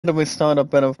to restart a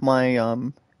bit of my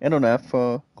internet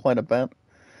for quite a bit.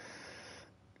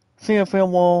 See if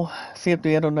the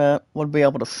internet would be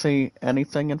able to see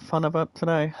anything in front of it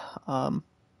today. Um,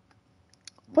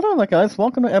 but alright, guys,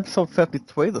 welcome to episode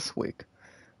 53 this week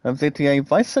of GTA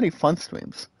Vice City Fun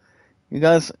Streams. You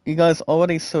guys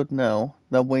already should know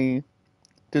that we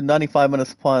do 95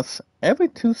 minutes plus every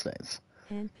Tuesdays.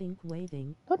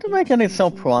 Not to make any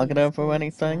self-prerogative or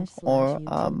anything, or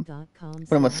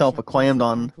put myself acclaimed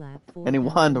on any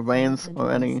one the reins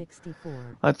or any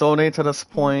authority to this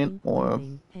point, or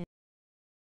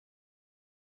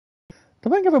to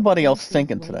make everybody else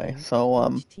thinking today.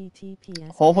 So,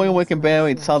 hopefully we can bear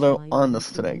each other on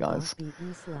this today, guys.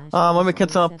 Let me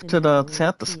catch up to the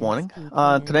chat this morning.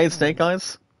 Today's date,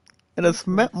 guys, it is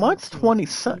March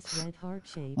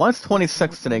 26th. March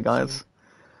 26th today, guys.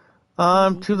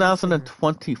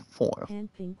 2024.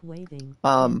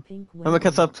 Let me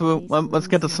catch up to, let's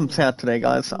get to some chat today,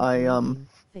 guys.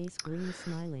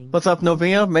 What's up,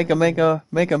 Novia? Make a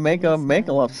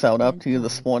love shout out to you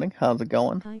this morning. How's it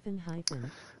going?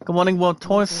 Good morning, World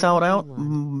Toys shout out.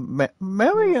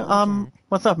 Mary,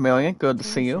 what's up, Marion? Good to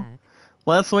see you.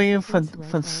 Leslie,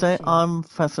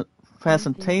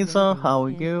 Facentaza, how are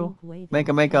you? Make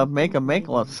a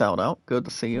love shout out. Good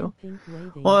to see you.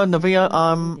 Well, Navia,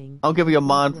 I'll give you a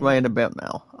mod right in a bit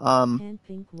now.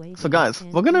 So guys,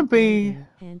 we're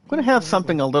gonna have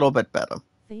something a little bit better.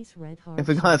 If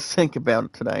you guys think about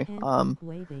it today,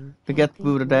 to get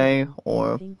through today,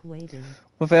 or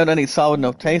without any solid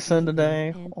notation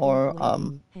today, or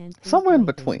somewhere in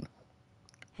between,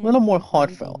 a little more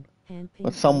heartfelt,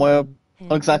 or somewhere,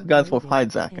 exactly, guys, with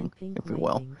hijacking, if you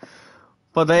will.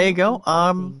 But there you go.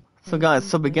 So guys,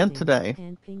 to begin today,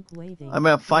 I'm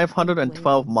at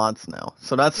 512 mods now,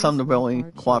 so that's something really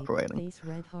cooperating.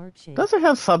 Doesn't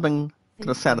have something to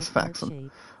the satisfaction.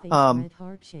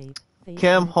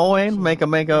 Cam Hoane, make a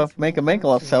love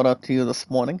shout out to you this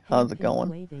morning. How's it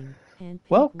going?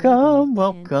 Welcome.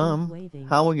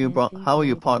 How are you,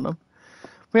 partner?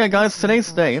 But yeah, guys, today's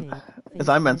date, as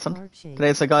I mentioned,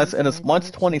 today's day, guys, it is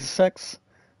March 26,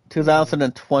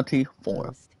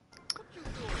 2024.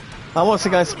 I want to say,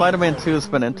 guys, Spider-Man 2 has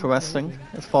been interesting,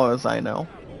 as far as I know.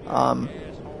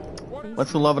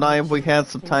 Let's Love and I, we had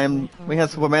some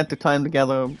romantic time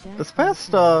together this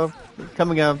past,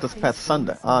 coming out of this past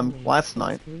Sunday, last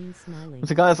night.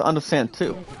 Which you guys understand,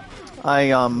 too.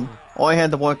 All I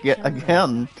had to work yet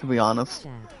again, to be honest,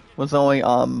 was only,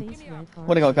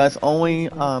 what do you go, guys, only,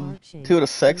 2 to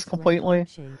 6 completely.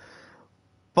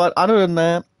 But other than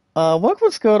that, work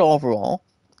was good overall.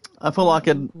 I feel like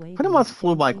it pretty much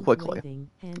flew by quickly.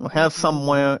 We'll have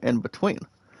somewhere in between.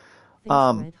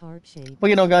 But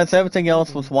you know, guys, everything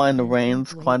else was winding the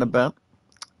reins quite a bit.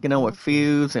 You know, with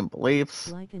views and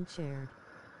beliefs.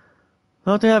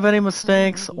 Not to have any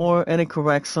mistakes or any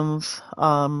corrections.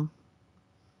 I'm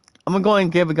gonna go ahead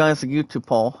and give you guys a YouTube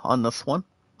poll on this one.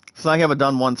 Because I haven't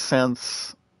done one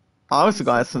since, honestly,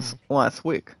 guys, since last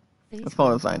week. As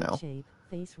far as I know.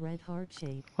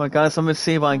 Alright, guys, let me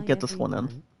see if I can get this one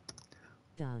in.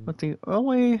 But the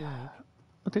only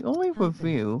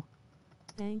review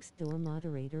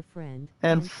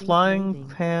and flying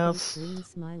past,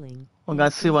 well,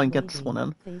 guys, see if I can get this one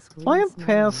in. Flying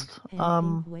past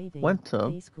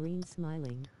winter,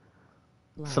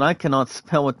 so I cannot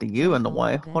spell with the U in the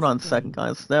way. Hold on a second,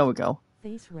 guys. There we go.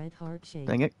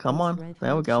 Dang it, come on.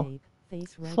 There we go.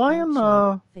 Flying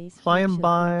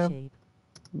by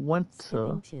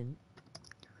winter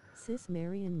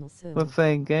with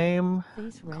a game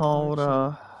called,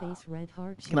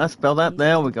 can I spell that?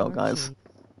 There we go, guys.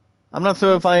 I'm not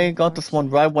sure if I got this one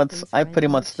right once I pretty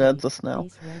much did just now.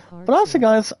 But also,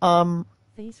 guys,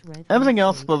 everything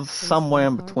else was somewhere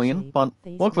in between, but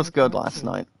work was good last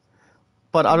night.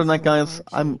 But other than that, guys,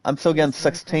 I'm still getting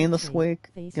 16 this week.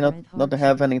 You know, not to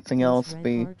have anything else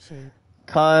be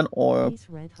cut or,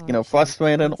 you know,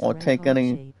 frustrated or take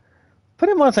any,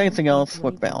 pretty much anything else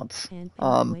with balance.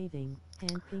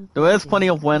 There is plenty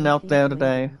of wind out there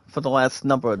today for the last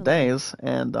number of days,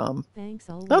 and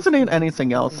doesn't need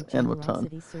anything else in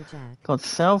return. Got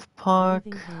South Park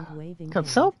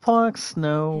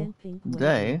snow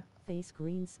day.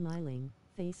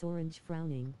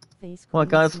 Well,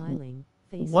 guys,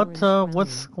 what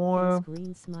score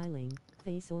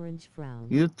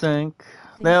you think?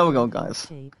 There we go, guys.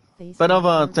 Bit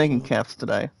of thinking caps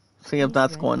today. See if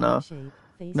that's going to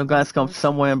You know, guys come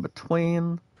somewhere in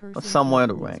between, or somewhere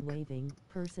to rank.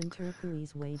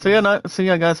 So yeah,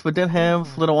 guys, we did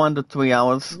have a little under 3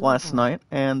 hours last night,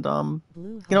 and you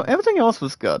know, everything else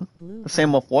was good. The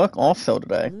same with work also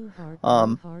today.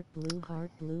 And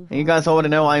you guys already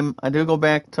know I do go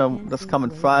back to this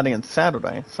coming Friday and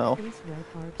Saturday, so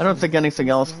I don't think anything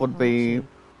else would be,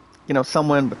 you know,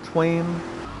 somewhere in between.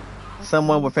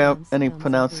 Somewhere without any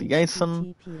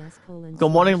pronunciation. Good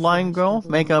morning, Lion Girl.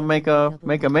 Make a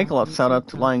love shout out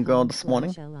to Lion Girl this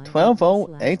morning.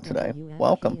 12:08 today.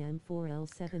 Welcome.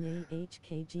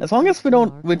 As long as we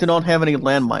do not have any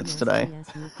landmines today.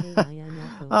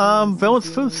 Village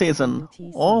food season.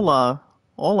 Hola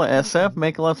SF.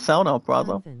 Make a love shout out,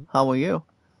 brother. How are you?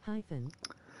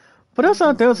 But there's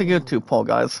a YouTube poll,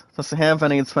 guys. Does it have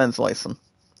any translation?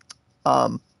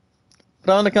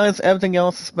 But on the guys, everything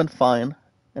else has been fine.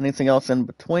 Anything else in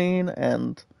between,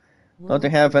 and don't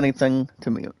have anything to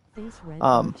mute.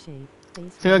 So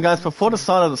yeah, guys, before the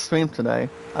start of the stream today,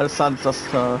 I decided just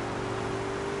to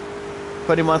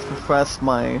pretty much refresh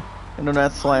my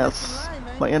internet /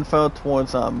 my info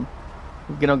towards you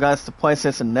know, guys, the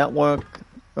PlayStation Network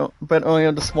a bit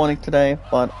earlier this morning today,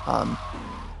 but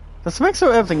just make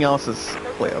sure everything else is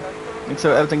clear. Make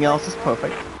sure everything else is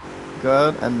perfect,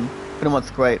 good, and pretty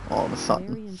much great all of a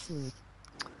sudden.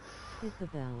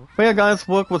 But yeah, guys,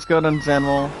 work was good in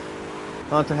general.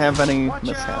 Not to have any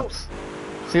mishaps.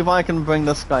 See if I can bring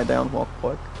this guy down real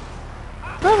quick.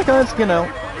 But guys, you know,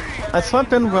 I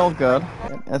slept in real good,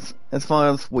 as far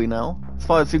as we know. As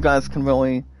far as you guys can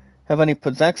really have any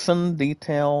projection,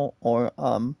 detail, or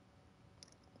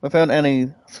without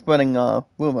any spreading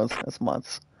rumors as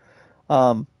much.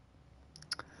 But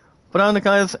on the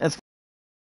guys, as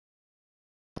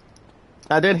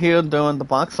I did hear during the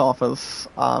box office,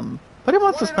 pretty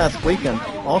much this past weekend,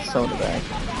 also today.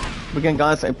 Again,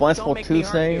 guys, a Blissful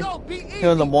Tuesday here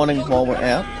in the morning while we're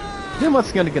at. Pretty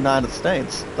much here in the United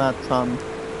States. That,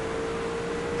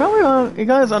 probably, you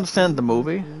guys understand the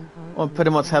movie, or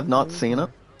pretty much have not seen it.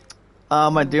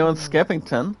 My dear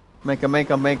Skippington, make a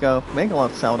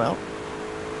love shout out.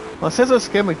 Well, Scissor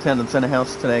Skippington is in the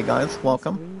house today, guys.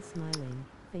 Welcome.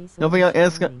 Novia,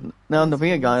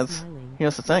 guys.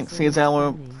 Here's the thing, he's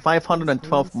our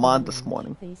 512th mod this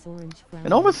morning.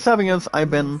 In over 7 years,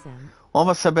 I've been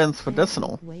almost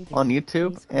traditional on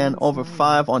YouTube, and over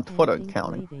 5 on Twitter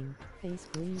counting.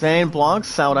 Zane Blogs,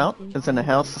 shout out, is in the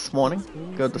house this morning.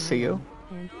 Good to see you.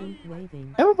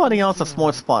 Everybody else is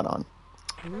more spot on.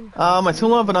 My two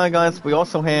love and I, guys, we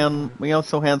also had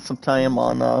some time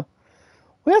on,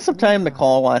 we had some time to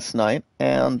call last night,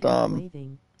 and,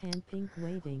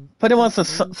 pretty much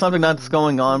it's something that's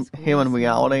going on here in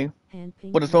reality,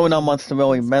 but it's really not much to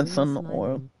really mention,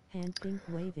 or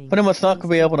pretty much not going to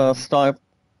be able to start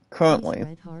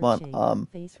currently, but, you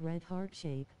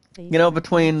know,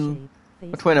 between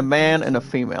a man and a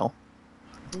female.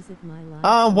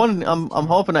 I'm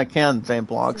hoping I can, Zane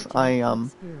Blogs.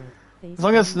 As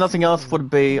long as nothing else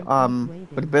would be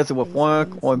busy with work,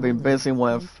 or be busy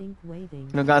with, you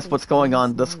know, guys, what's going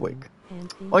on this week.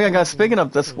 Oh yeah, guys, speaking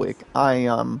of this week, I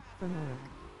don't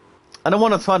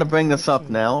want to try to bring this up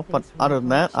now, but other than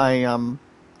that,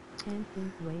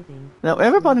 now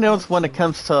everybody knows when it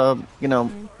comes to, you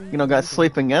know, guys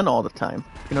sleeping in all the time.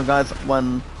 You know, guys,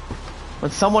 when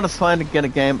someone is trying to get a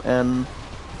game in,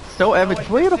 still every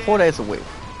 3 to 4 days a week,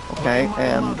 okay,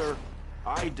 and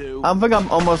I think I'm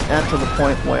almost to the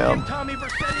point where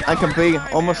I can be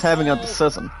almost having a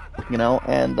decision, you know,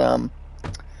 and,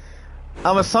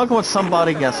 I was talking with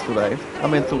somebody yesterday,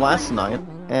 through last night,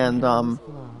 and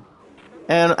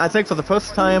I think for the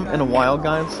first time in a while,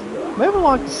 guys, maybe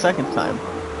like the second time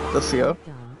this year,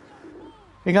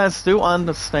 you guys do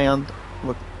understand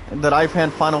that I've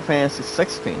had Final Fantasy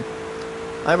 16.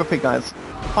 I repeat, guys,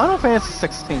 Final Fantasy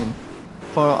 16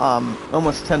 for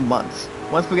almost 10 months.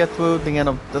 Once we get through the end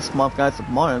of this month, guys, of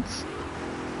March,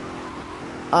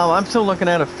 I'm still looking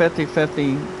at a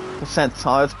 50-50%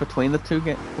 charge between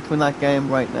that game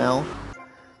right now,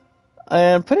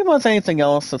 and pretty much anything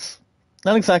else is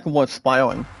not exactly worth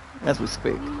spoiling as we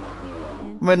speak.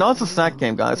 Not just that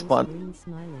game, guys, but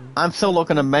I'm still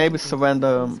looking to maybe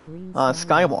surrender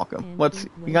Skywalker.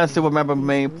 You guys do remember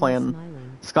me playing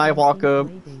Skywalker,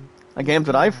 a game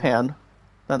that I've had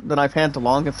the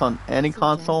longest on any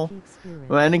console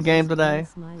or any game today,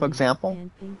 for example.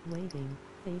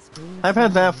 I've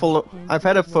had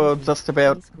it for just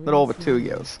about a little over 2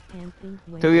 years.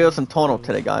 2 years in total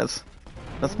today, guys.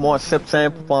 That's more sip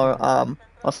for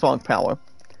a strong power.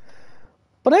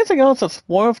 But anything else that's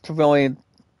worth to really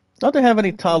not to have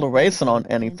any toleration on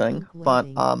anything, but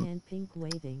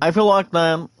I feel like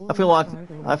I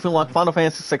feel like Final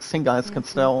Fantasy 16 guys can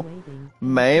still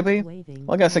maybe,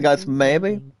 like I said, guys,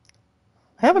 maybe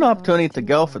have an opportunity to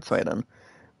go for trade-in.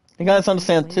 You guys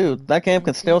understand too, that game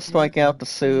can still strike out the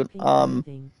suit. Yeah,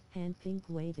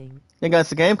 guys,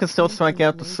 the game can still strike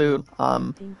out the suit.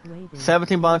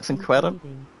 $17 in credit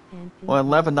or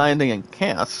 $11.90 in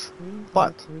cash.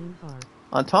 But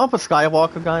on top of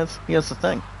Skywalker, guys, here's the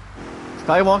thing: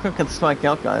 Skywalker can strike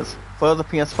out, guys, for the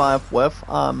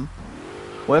PS5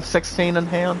 with 16 in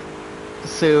hand. The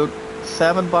suit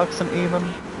 $7 and even,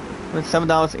 I mean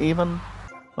 $7 even.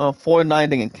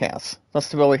 $4.90 in cash.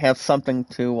 Just to really have something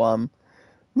to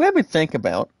maybe think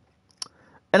about.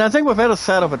 And I think without a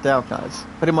shadow of a doubt, guys,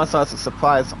 pretty much as a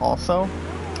surprise also.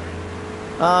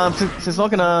 She's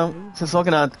looking at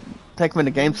taking me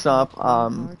to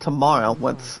GameStop tomorrow.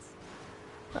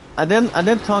 I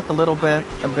did talk a little bit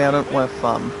about it with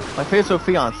my future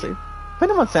fiance.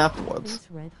 Pretty much afterwards.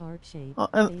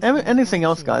 And anything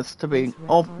else, guys, to be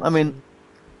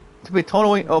to be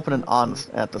totally open and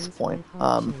honest at this point.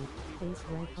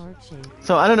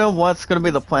 So I don't know what's going to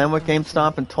be the plan with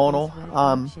GameStop in total.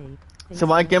 So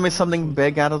might give me something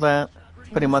big out of that.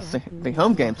 Pretty much the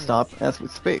home GameStop as we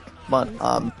speak. But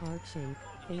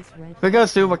if you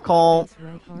guys do recall,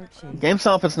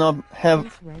 GameStop is not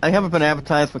I haven't been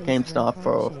advertised with GameStop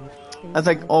for I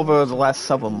think over the last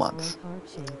several months.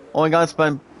 Only guys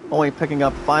been picking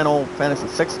up Final Fantasy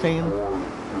 16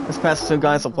 this past 2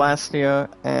 guys of last year,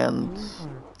 and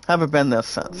haven't been there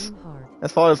since,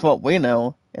 as far as what we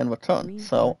know in return.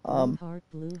 So,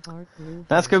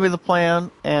 that's gonna be the plan,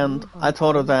 and I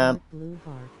told her that,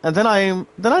 and then I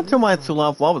told my to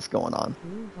love what was going on.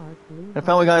 And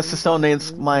apparently guys still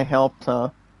needs my help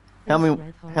to help me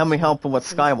help with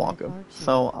Skywalker.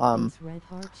 So,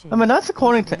 I mean, that's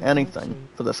according to anything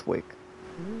for this week.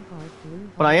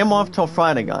 But I am off till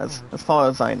Friday, guys, as far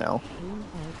as I know.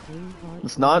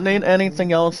 Does not need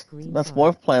anything else that's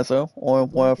worth pleasure or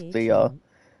worth the,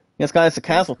 yes, guys, the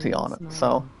casualty on it.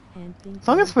 So, as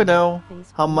long as we know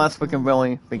how much we can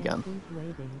really begin.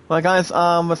 Well, guys,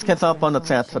 let's catch up on the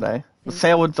chat today. The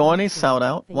Sailor Dorney, shout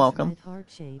out, welcome.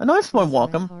 A nice one,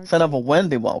 welcome. Instead of a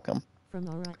Wendy, welcome.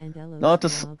 Not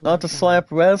to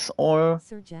slap Rez or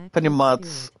pretty much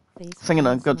singing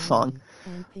a good song.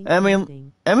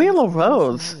 Emmy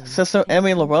LaRose, sister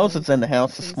Emmy LaRose is in the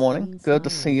house this morning. Good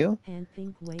to see you.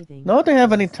 Not to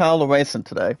have any toleration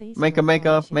today. Make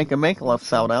a love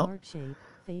shout out.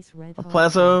 A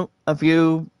pleasure of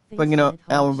you bringing out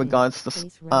our regards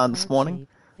this morning.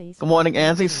 Good morning,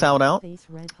 Angie. Shout out.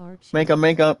 Make a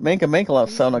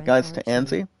love shout out, guys, to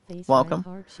Angie.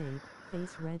 Welcome.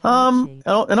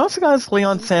 And also, guys,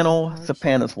 Leon Sano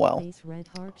Japan as well.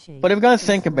 But if you guys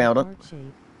think about it,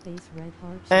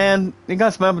 and you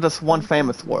guys remember this one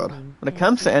famous word when it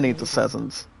comes to any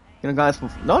decisions, guys,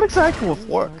 not exactly with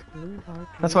work.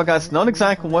 That's why, guys, not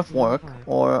exactly with work,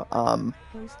 or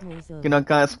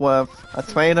guys, with a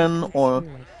trade-in, or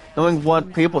knowing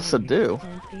what people should do.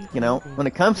 When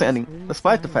it comes to any,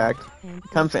 despite the fact, it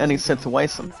comes to any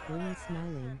situation.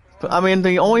 But I mean,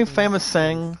 the only famous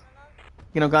thing,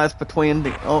 guys, between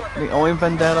the only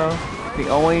vendetta, the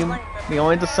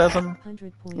only decision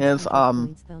is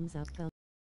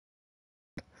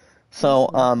so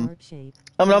I mean,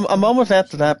 I'm almost at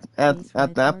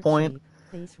that point.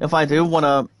 If I do want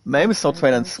to maybe still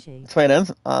trade in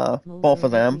both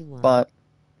of them, but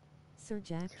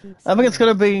I think it's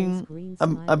gonna be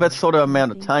a bit shorter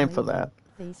amount of time for that.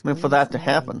 I mean, for that to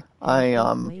happen, I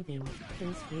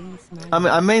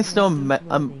may still,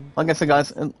 like I said,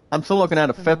 guys, I'm still looking at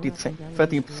a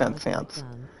 50% chance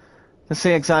to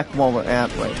see exactly where we're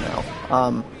at right now.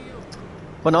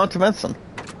 But not to mention,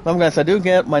 guys, I do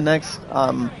get my next,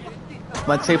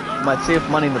 might see if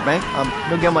Money in the Bank.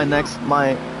 Do get my next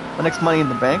Money in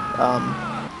the Bank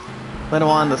later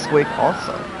on this week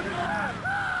also.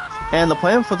 And the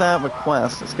plan for that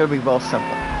request is gonna be real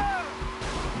simple.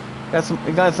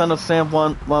 You guys understand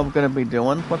what we're going to be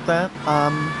doing with that?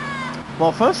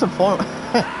 Well, first and foremost,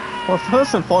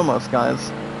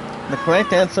 guys, the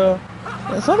correct answer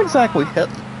is not exactly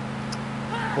hidden.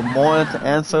 For more to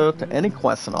answer to any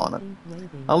question on it.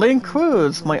 Aline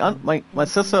Cruz, my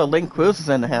sister Aline Cruz is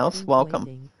in the house.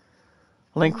 Welcome.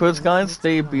 Aline Cruz, guys,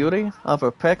 the beauty of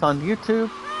her pick on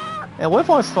YouTube, and with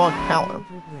our strong power,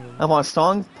 of our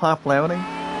strong popularity,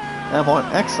 and of our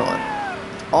excellent,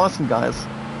 awesome, guys,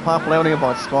 popularity of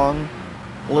our strong,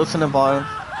 loosen of our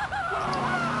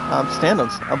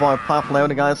standards of our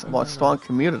popularity, guys, of our strong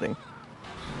community.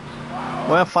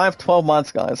 We're at 5-12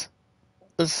 months, guys.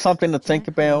 This is something to think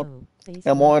about,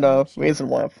 and more to reason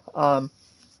with.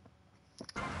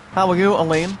 How are you,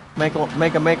 Elaine? Make a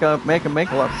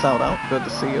love shout out. Good to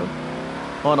see you.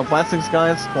 All the blessings,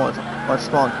 guys, for our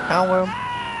strong power,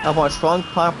 of our strong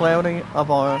popularity,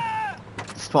 of our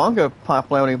stronger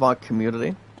popularity of our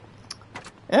community.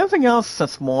 Everything else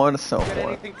that's more to so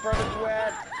forth.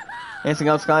 Anything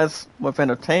else, guys, with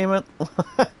entertainment,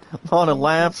 a lot of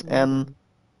laughs, and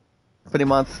pretty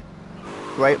much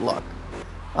great luck.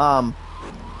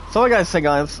 So like I say,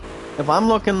 guys, if I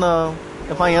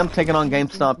am taking on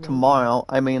GameStop tomorrow,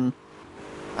 I mean,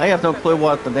 I have no clue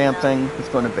what the damn thing is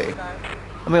going to be.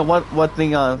 I mean, what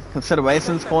the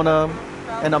considerations going to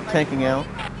end up taking out.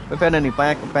 We've had any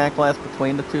backlash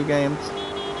between the two games.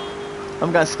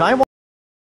 Guys, Skywalker.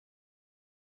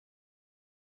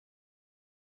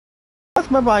 I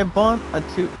remember I bought a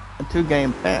two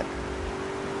game pack.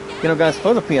 You know, guys,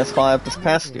 for the PS5 this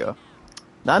past year.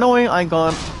 Not only I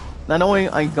got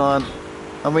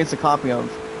a recent copy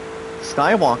of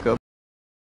Skywalker,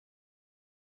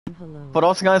 but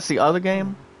also, guys, the other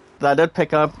game that I did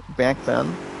pick up back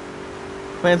then.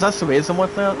 Man, that's the reason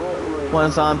with that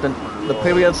was the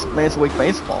previous Major League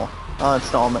Baseball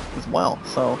installment as well.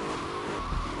 So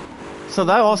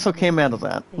that also came out of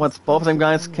that. Both of them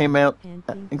guys came out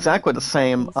at exactly the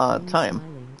same time.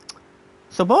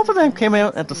 So both of them came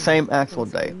out at the same actual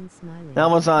date.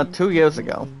 That was 2 years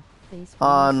ago,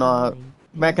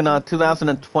 back in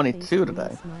 2022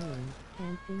 today.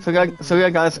 So yeah,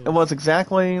 guys, it was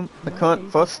exactly the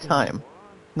current first time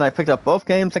that I picked up both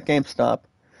games at GameStop,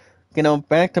 you know,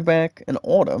 back to back in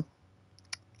order.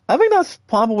 I think that's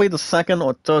probably the second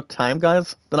or third time,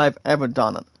 guys, that I've ever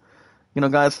done it. You know,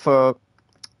 guys, for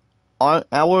our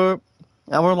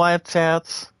live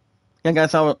chats, yeah,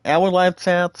 guys, our live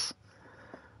chats,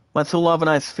 my two love and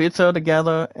I's future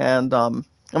together, and I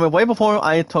mean, way before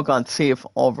I took on Chief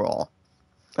overall.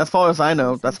 As far as I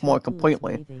know, that's more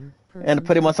completely, and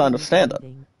pretty much understand it.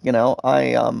 You know,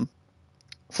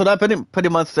 so that pretty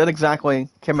much did exactly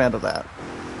came out of that,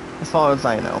 as far as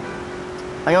I know.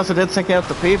 I also did check out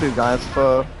the preview, guys,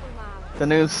 for the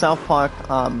new South Park.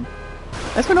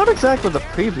 Actually, not exactly the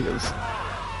previews,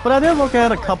 but I did look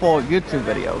at a couple of YouTube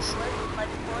videos.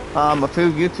 A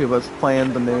few YouTubers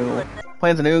playing the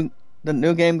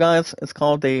new game, guys. It's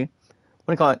called what do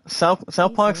you call it?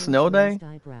 South Park Snow Day.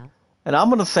 And I'm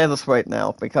gonna say this right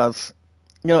now because,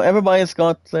 you know, everybody's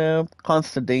got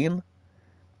Constantine.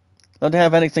 Don't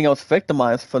have anything else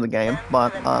victimized for the game,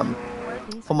 but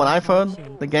from what I've heard,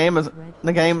 the game is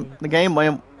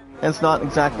not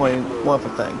exactly worth a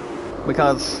thing,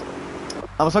 because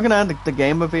I was looking at the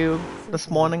game review this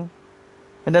morning,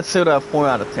 and that's still a 4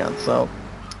 out of 10. So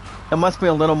it must be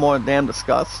a little more damn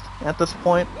discussed at this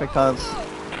point, because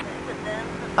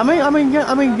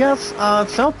yes,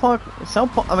 South Park.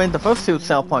 I mean, the first two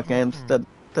South Park games did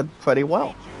pretty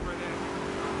well.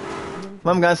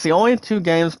 Remember, guys, the only two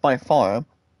games by far.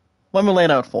 Let me lay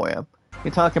it out for you.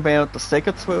 You talk about the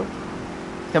Sacred Truth,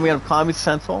 then we have Comedy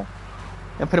Central,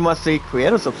 and pretty much the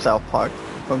creators of South Park,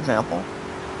 for example.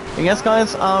 And yes,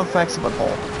 guys, Flexible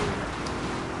Hole.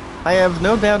 I have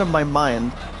no doubt in my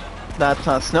mind that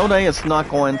Snow Day is not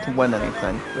going to win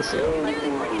anything this year.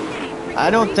 I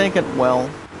don't think it will.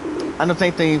 I don't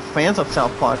think the fans of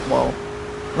South Park will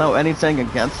know anything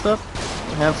against it.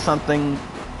 Have something,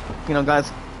 you know,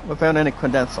 guys, without any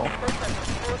credential.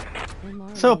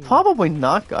 So probably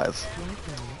not, guys.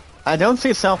 I don't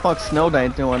see South Park Snow Day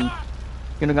doing,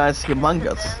 you know, guys,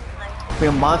 humongous,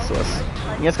 being monstrous.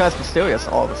 And yes, guys, mysterious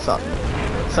all of a sudden.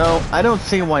 So I don't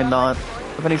see why not.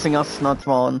 If anything else is not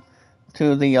drawn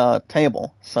to the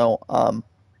table. So I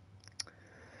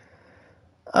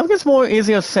think it's more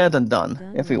easier said than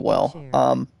done, if you will.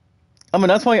 I mean,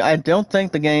 that's why I don't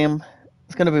think the game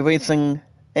is going to be releasing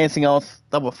anything else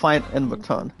that will fight in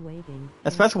return,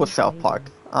 especially with South Park.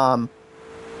 I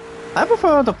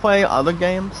prefer to play other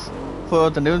games for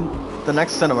the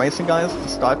next generation, guys, to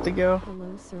start the year.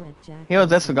 Here are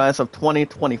this for guys of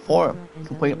 2024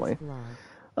 completely.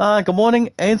 Good morning,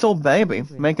 Angel Baby.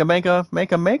 Make a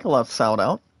love shout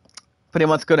out. Pretty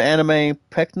much good anime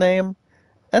pick name.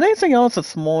 And anything else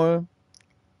that's more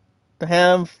to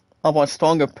have of a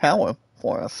stronger power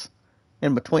for us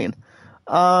in between.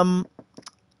 A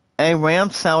Ram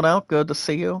shout out, good to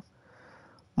see you.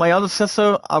 My other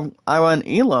sister, Iron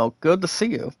Elo, good to see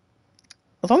you.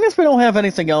 As long as we don't have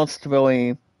anything else to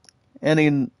really,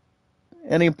 any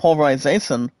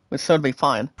polarization, we should be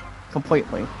fine.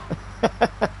 Completely.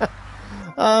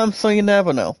 So you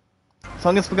never know. As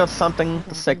long as we got something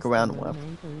to stick around with.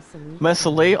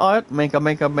 Mr. Lee Art, make a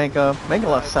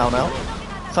left shout out.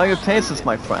 Salutations,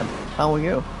 my friend. How are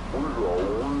you?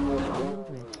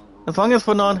 As long as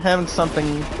we're not having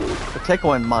something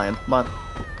particular in mind, but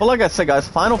But like I said, guys,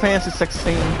 Final Fantasy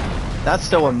 16, that's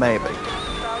still a maybe.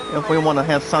 If we want to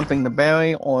have something to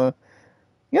bury, or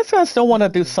yes, I still want to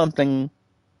do something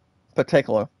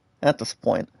particular at this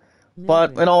point.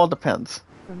 But it all depends.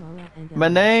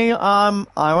 Monet,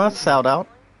 Ira, shout out.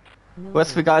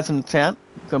 Rest of you guys in the chat,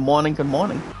 good morning, good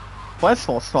morning.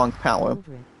 Westfall, strong power.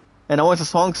 And always a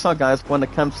strong start, guys, when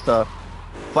it comes to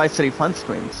Vice City Fun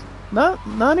streams.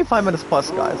 95 minutes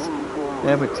plus, guys.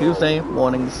 Every Tuesday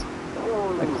mornings,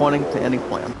 according to any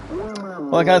plan.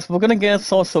 Well, guys, we're gonna get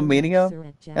social media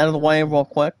out of the way real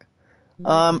quick.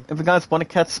 If you guys want to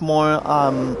catch more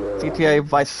GTA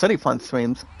Vice City Fun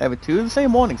streams every Tuesday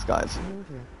mornings, guys.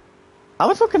 I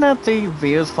was looking at the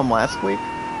views from last week.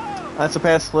 I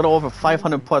surpassed a little over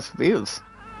 500 plus views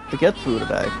to get through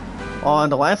today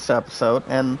on the last episode,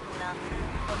 and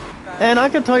I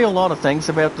can tell you a lot of things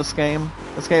about this game.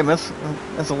 This game is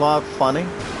a lot funny,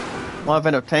 a lot of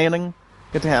entertaining.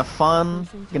 Get to have fun,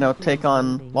 you know, take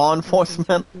on law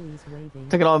enforcement,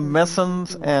 take on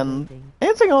missions, and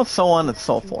anything else, so on and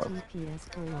so forth.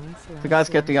 If you guys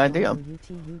get the idea.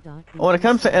 When it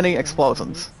comes to any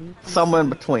explosions, somewhere in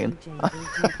between.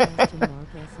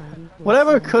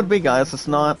 Whatever it could be, guys, it's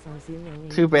not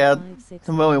too bad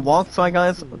to really walk by,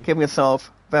 guys. Keep yourself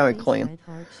very clean.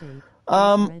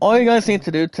 All you guys need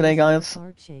to do today, guys,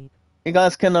 you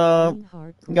guys can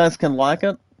like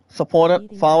it, support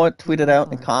it, follow it, tweet it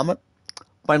out, and comment.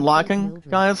 By liking,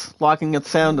 guys, liking and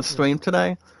share the stream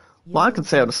today, like and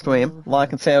share the stream,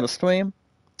 like and share the stream,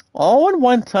 all in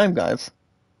one time, guys.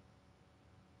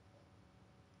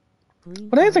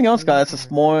 But anything else, guys, is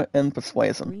more in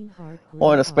persuasion,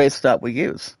 or the space that we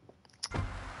use.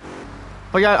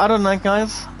 But yeah, other than that,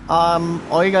 guys,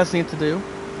 all you guys need to do,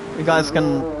 you guys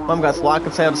can, guys, like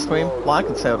and share the stream, like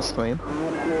and share the stream,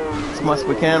 as much as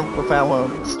we can with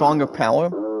our stronger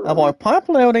power, of our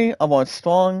popularity, of our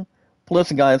strong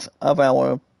pollution, guys, of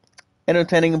our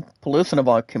entertaining pollution of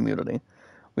our community.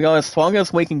 We are as strong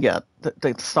as we can get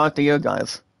to start the year,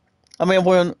 guys. I mean,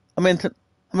 we're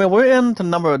in the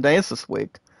number of days this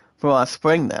week for our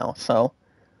spring now, so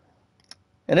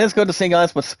it is good to see,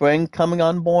 guys, with spring coming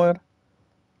on board.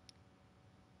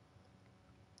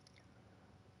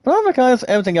 But other guys,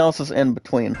 everything else is in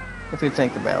between, if you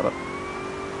think about it.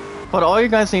 But all you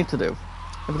guys need to do,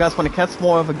 if you guys want to catch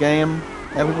more of a game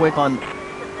every week on...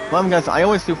 Well, guys, I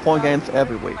always do 4 games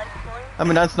every week. I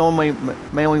mean, that's normally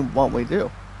mainly what we do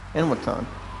in return.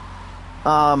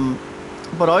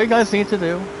 But all you guys need to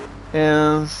do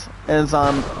is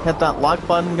hit that like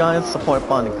button, guys, support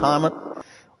button, and comment.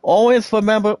 Always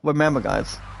remember,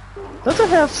 guys, does it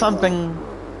have something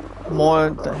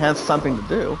more that has something to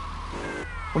do?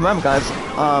 Remember, guys,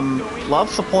 love,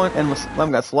 support,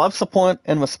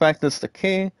 and respect is the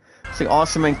key. See,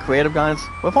 awesome and creative, guys,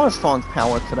 with our strong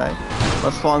power today,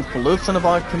 our strong pollution of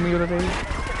our community,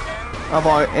 of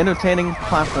our entertaining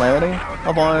popularity,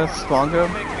 of our stronger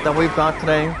that we've got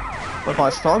today, with our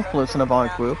strong pollution of our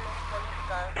group,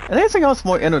 and anything else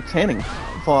more entertaining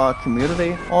for our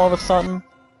community all of a sudden.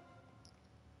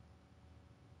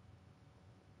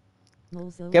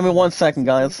 Give me 1 second,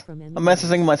 guys. I'm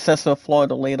messaging my sister,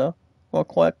 Florida Lita, real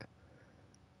quick.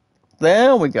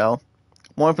 There we go.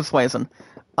 More persuasion.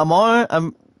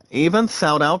 I'm even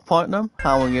shout out, partner.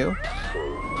 How are you?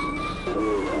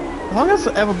 As long as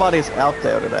everybody's out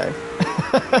there today.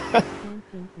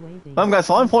 Guys,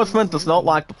 law enforcement does not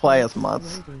like to play as much.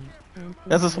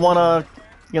 They just wanna,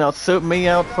 you know, suit me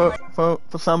out for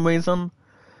some reason.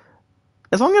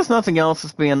 As long as nothing else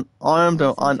is being armed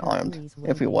or unarmed,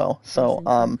 if you will. So,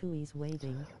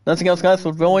 nothing else, guys,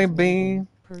 would really be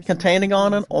containing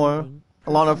on it, or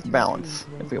a lot of balance,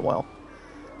 if you will.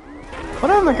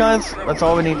 Whatever, guys, that's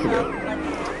all we need to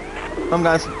do.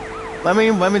 Guys, let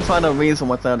me try to reason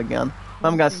with that again.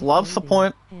 Guys, love,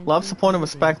 support, and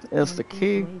respect is the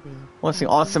key. Want to see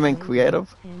awesome and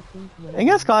creative. And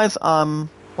yes, guys,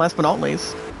 last but not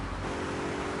least,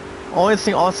 always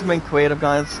see awesome and creative,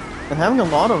 guys, and having a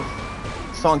lot of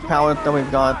strong power that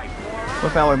we've got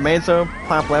with our major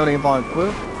popularity of our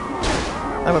group.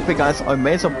 I repeat, guys, our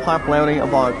major popularity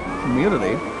of our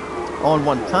community all in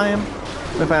one time.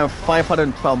 With our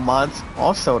 512 mods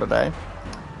also today.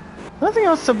 Nothing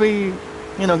else to be,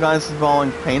 you know, guys,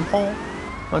 involving painful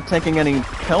or taking any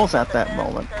pills at that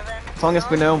moment. As long as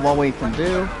we know what we can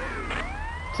do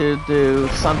to do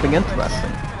something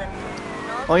interesting.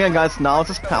 Oh yeah, guys, knowledge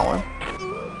is power.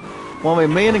 When we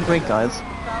meet and greet, guys,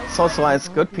 socialize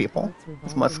good people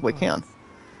as much as we can.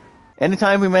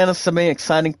 Anytime we manage to meet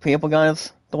exciting people,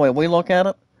 guys, the way we look at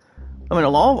it, I mean, a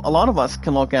lot of us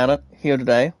can look at it here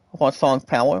today with our strong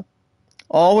power.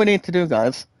 All we need to do,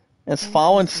 guys, is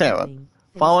follow and share it.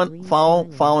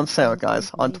 Following Sarah,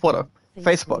 guys, on Twitter,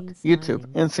 Facebook, YouTube,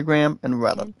 Instagram, and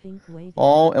Reddit,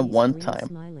 all at one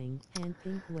time.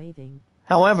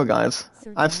 However, guys,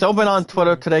 I've still been on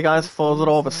Twitter today, guys, for a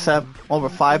little over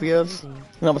 5 years,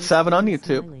 and over 7 on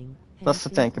YouTube, just to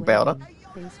think about it.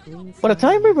 By the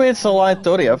time we reach July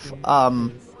 30th,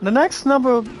 the next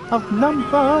number of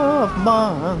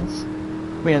months,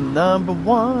 we're number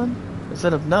 1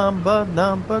 instead of number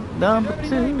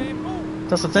 2.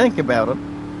 Just to think about it,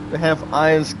 to have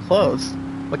eyes closed,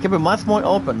 but keep it much more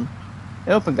open,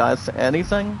 guys, to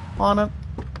anything on it.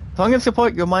 As long as you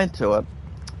put your mind to it,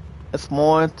 it's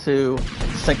more to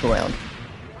stick around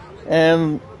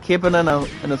and keep it in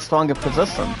a stronger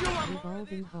position.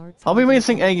 I'll be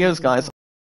reaching 8 years, guys.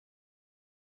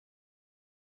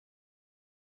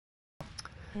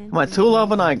 My two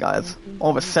love and I, guys,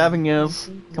 over 7 years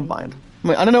combined. I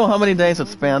mean, I don't know how many days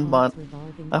it's been, but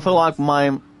I feel like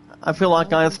my ass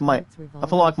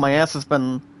has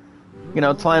been,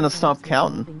 trying to stop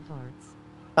counting.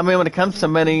 I mean, when it comes to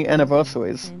many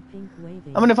anniversaries,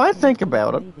 I mean, if I think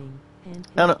about it,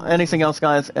 and anything else,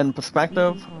 guys, in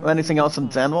perspective, or anything else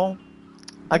in general,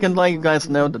 I can let you guys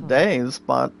know the days,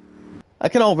 but I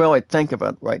cannot really think of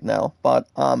it right now, but,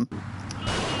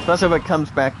 especially if it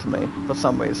comes back to me for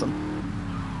some reason.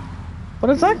 But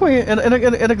it exactly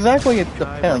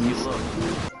depends,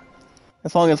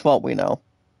 as long as what we know.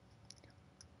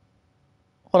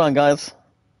 Hold on, guys.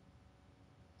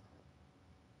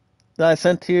 Did I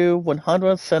send to you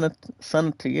 100? Send it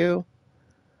to you.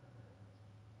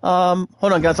 Hold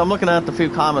on, guys. I'm looking at the few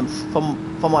comments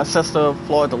from my sister,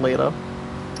 Florida Leader.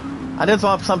 I did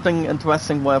drop something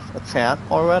interesting with a chat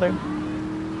already,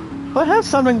 but I have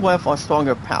something with our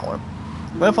stronger power,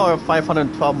 with our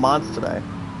 512 mods today,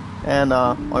 and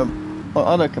our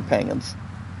other companions.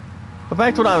 But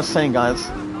back to what I was saying, guys.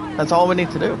 That's all we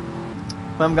need to do.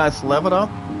 Remember, guys, level it up,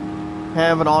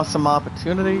 have an awesome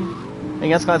opportunity, and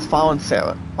yes, guys, following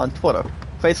Sarah on Twitter,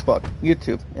 Facebook,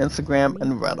 YouTube, Instagram,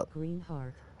 and Reddit.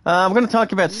 I'm going to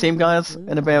talk about Steam, guys,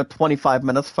 in about 25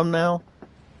 minutes from now.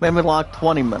 Maybe like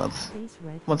 20 minutes,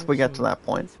 once we get to that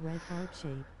point.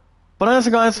 But as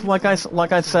guys, like I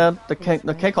said, the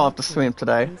kickoff the stream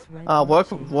today, work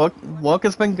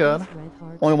has been good.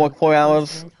 Only worked 4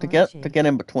 hours to get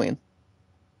in between.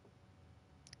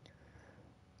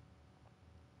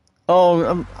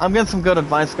 Oh, I'm getting some good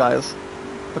advice, guys,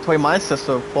 between my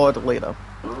sister, Florida Leader.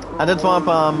 I did drop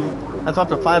a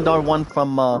 $5 one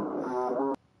from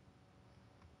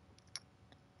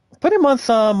pretty much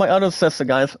my other sister,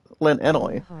 guys, Lynn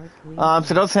Italy.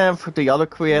 She does have the other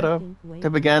creator to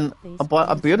begin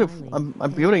a beauty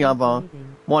of a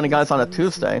morning, guys, on a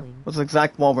Tuesday, which is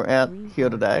exactly what we're at here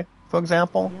today, for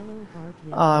example.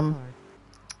 I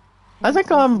think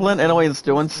Lynn Italy is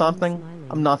doing something.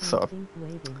 I'm not sure.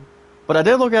 But I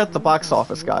did look at the box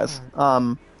office, guys,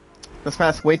 this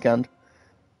past weekend.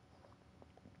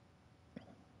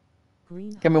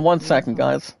 Give me 1 second,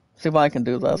 guys. See if I can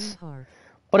do this.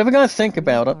 But if you guys think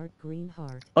about it,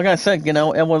 like I said,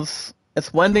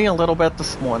 it's windy a little bit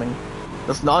this morning.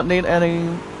 Does not need any,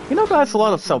 guys, a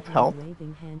lot of self-help.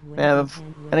 And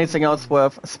anything else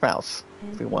with a spouse,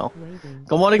 if you will.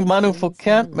 Good morning, Manu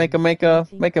Fouquet. Make a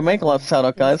love shout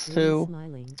out, guys, to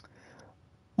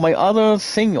my other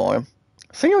senior.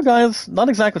 Senior, guys, not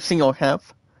exactly senior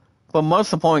half, but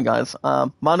most important, guys,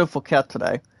 Manu Fouquet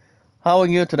today. How are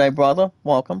you today, brother?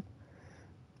 Welcome.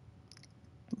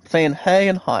 Saying hey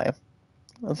and hi.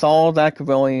 That's all that could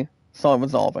really start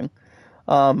resolving.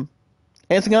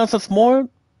 Anything else that's more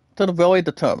to really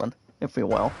determine, if you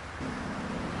will.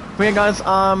 But yeah, guys,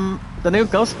 the new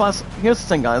Ghostbusters, here's the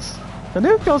thing, guys. The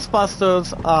new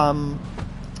Ghostbusters,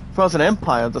 Frozen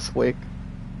Empire this week.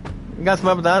 You guys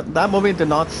remember that? That movie did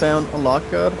not sound a lot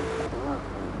good.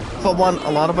 For one,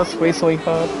 a lot of us recently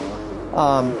heard.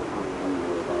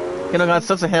 Guys,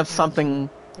 just to have something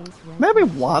maybe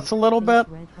watch a little bit.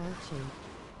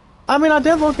 I mean, I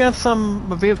did look at some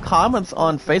review comments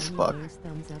on Facebook.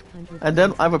 I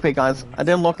repeat, guys, I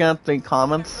did look at the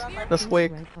comments this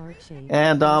week.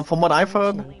 And from what I've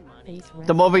heard,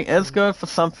 the movie is good for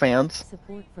some fans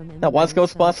that was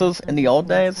Ghostbusters in the old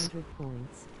days.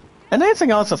 And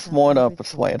anything else that's more to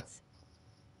persuade.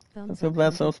 Let's see if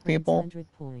that's those people.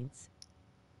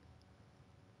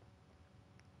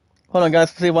 Hold on,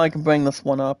 guys, to see if I can bring this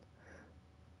one up.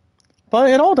 But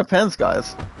it all depends,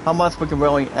 guys, how much we can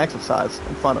really exercise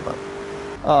in front of it.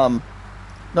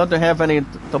 Not to have any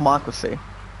democracy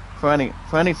for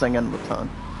anything in return.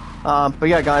 But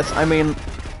yeah, guys, I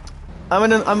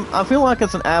feel like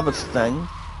it's an average thing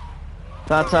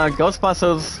that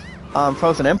Ghostbusters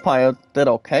Frozen Empire did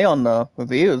okay on the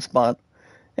reviews, but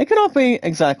it cannot be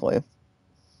exactly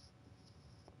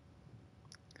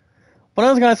But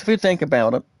as guys, if you think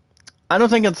about it, I don't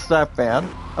think it's that bad.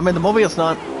 I mean, the movie is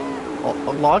not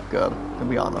a lot good, to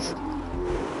be honest.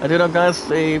 I do know, guys,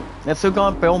 it's still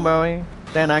got Bill Murray,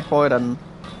 Dan Aykroyd, and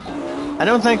I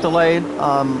don't think the late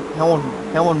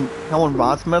Helen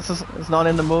Rossmus is not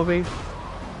in the movie.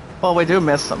 Well, we do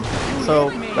miss him. So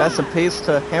rest in peace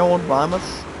to Harold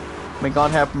Ramis. May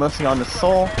God have mercy on his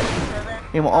soul.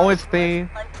 He will always be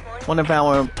one of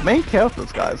our main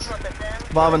characters, guys,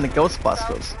 involved in the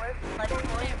Ghostbusters.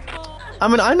 I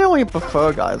mean, I know we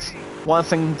prefer, guys,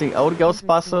 watching the old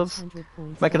Ghostbusters,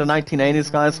 back in the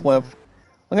 1980s, guys, with,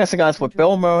 like I said, guys, with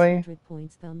Bill Murray.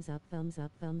 Thumbs up, thumbs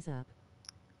up, thumbs up.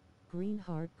 Green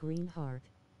heart, green heart.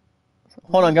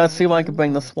 Hold on, guys, see if I can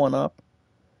bring this one up.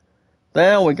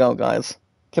 There we go, guys.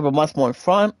 Keep it much more in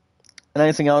front, and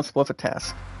anything else with a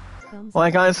task.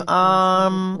 Alright, guys,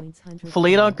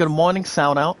 Felita, good morning,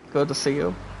 shout out, good to see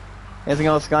you. Anything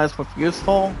else, guys, with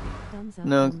useful,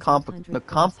 no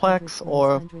complex,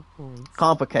 or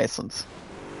complications?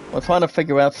 We're trying to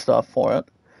figure out stuff for it.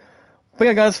 But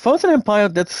yeah, guys, Frozen Empire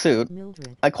did suit,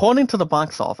 according to the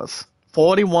box office,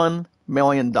 $41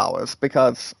 million,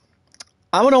 because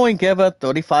I would only give it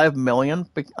 35 million.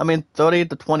 I mean, 30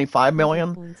 to 25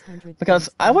 million, because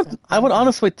I would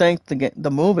honestly think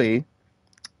the movie.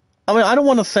 I mean, I don't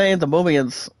want to say the movie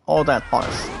is all that harsh,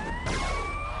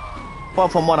 but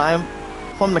from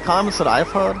the comments that I've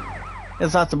heard,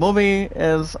 is that the movie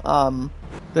is the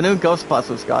new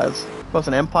Ghostbusters, guys.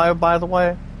 Frozen Empire, by the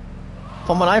way.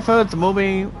 From what I've heard, the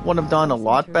movie would have done a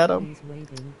lot better.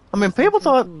 I mean, people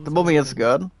thought the movie is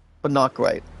good, but not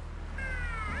great.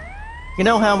 You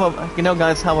know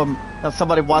guys, how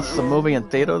somebody watched the movie in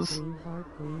theaters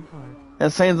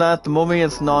and saying that the movie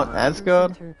is not as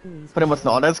good, but it was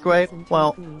not as great?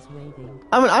 Well,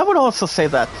 I mean, I would also say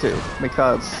that too,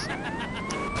 because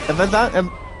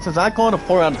since I got a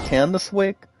 4 out of 10 this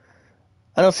week,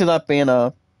 I don't see that being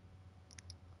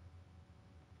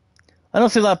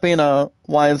a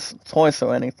wise choice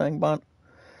or anything. But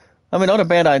I mean, not a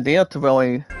bad idea to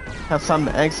really have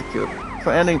something to execute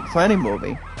for any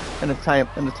movie in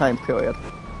the time period.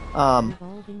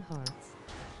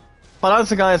 But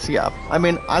honestly, guys, yeah. I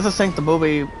mean, I just think the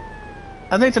movie.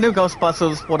 I think the new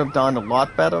Ghostbusters would have done a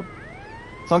lot better.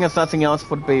 As long as nothing else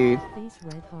would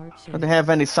to have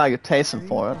any salutation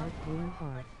for it,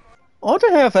 or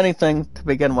to have anything to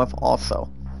begin with, also.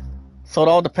 So it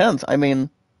all depends. I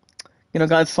mean,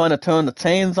 guys trying to turn the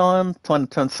chains on, trying to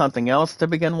turn something else to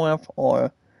begin with,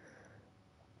 or.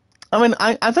 I mean,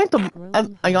 I think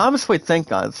I obviously think,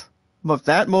 guys, with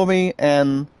that movie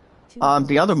and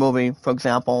the other movie, for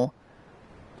example.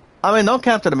 I mean, no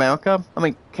Captain America. I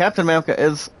mean, Captain America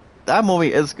that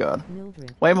movie is good.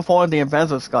 Way before the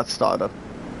Avengers got started.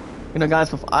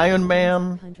 Guys, with Iron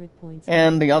Man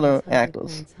and the other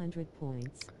actors.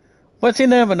 But you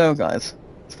never know, guys,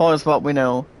 as far as what we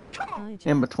know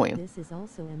in between.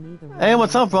 Hey,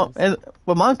 what's up, bro?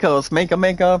 Ramoncos,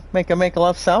 make a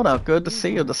love shout out. Good to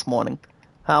see you this morning.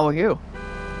 How are you?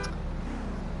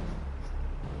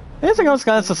 Anything else,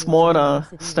 guys, is more to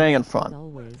stay in front.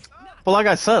 But like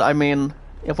I said, I mean,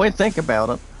 if we think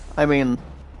about it, I mean,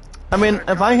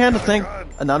 if I had to think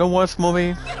another worst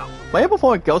movie, way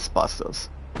before Ghostbusters,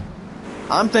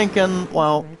 I'm thinking,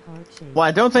 well, I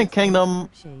don't think Kingdom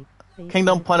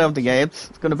Planet of the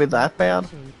Apes is gonna be that bad.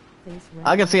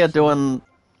 I can see it doing,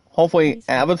 hopefully,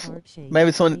 average,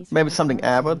 maybe something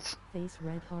average.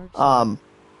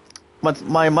 But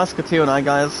my Musketeer and I,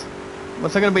 guys, we'll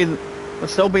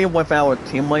still be with our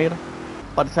team lead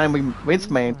by the time we reach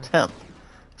May 10th.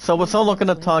 So we're still looking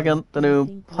to target the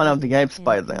new Planet of the Apes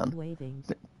by then.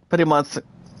 Pretty much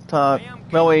to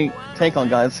really take on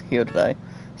guys here today.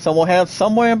 So we'll have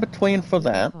somewhere in between for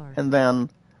that, and then,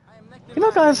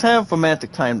 guys, have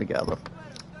romantic time together.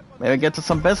 Maybe get to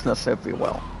some business, if you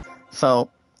will. So,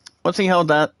 let's see how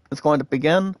that is going to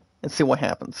begin, and see what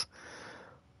happens.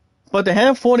 But to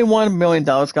have $41 million,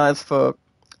 guys, for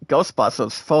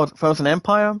Ghostbusters, Frozen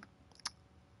Empire,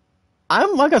 I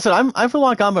feel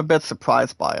like I'm a bit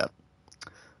surprised by it.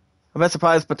 I'm a bit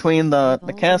surprised between the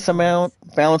cast amount,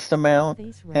 balanced amount,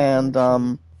 and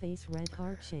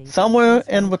somewhere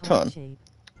in return,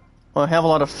 we'll have a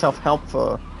lot of self-help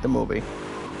for the movie.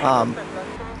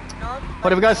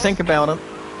 But if you guys think about it,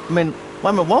 I mean,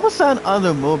 what was that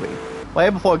other movie way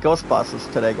before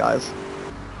Ghostbusters today, guys?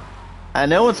 I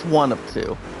know it's one of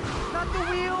two.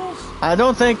 I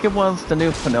don't think it was the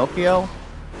new Pinocchio.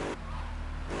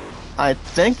 I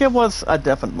think it was a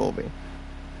different movie.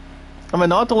 I mean,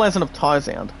 not The Legend of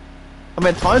Tarzan.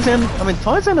 Tarzan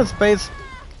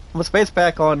was based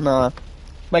back in the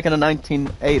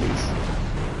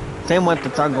 1980s. Same with The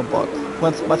Jungle Book.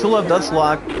 When My True Love Does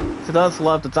Lock she does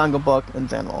love the Jungle Book in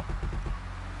general.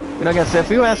 You know, guys, if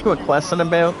you ask her a question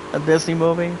about a Disney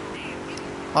movie,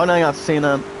 I know I've seen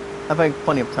it, I think,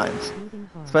 plenty of times.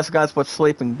 Especially guys with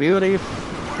Sleeping Beauty,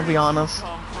 to be honest,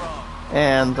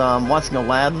 and watching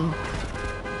Aladdin.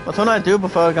 But when I do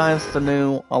prefer, guys, the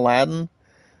new Aladdin,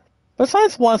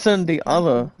 besides watching the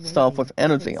other stuff with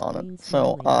energy on it.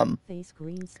 So,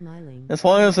 as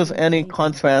long as there's any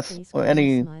contrast or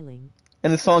any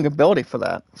strong ability for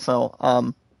that. So,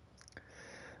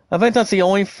 I think that's the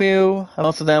only few.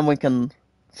 Most of them we can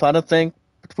try to think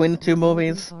between the two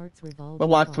movies. With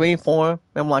like 3, 4,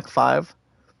 and like 5.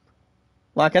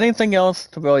 Like anything else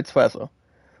to really treasure.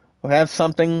 Or have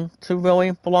something to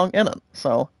really belong in it.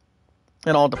 So,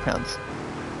 it all depends.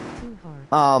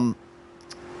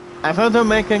 I've heard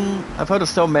they're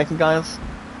still making, guys,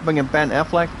 bringing Ben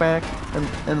Affleck back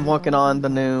and working on the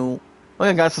new,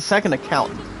 okay, guys, the second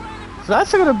Accountant. So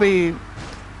that's gonna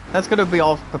be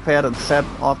all prepared and set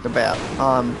off the bat.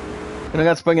 You know,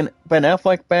 guys, bringing Ben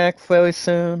Affleck back fairly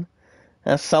soon,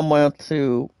 as somewhere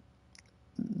to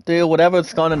do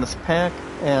whatever's gone in this pack,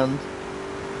 and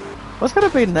what's gonna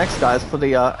be next, guys, for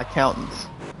the Accountants?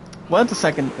 When's the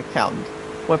second Accountant?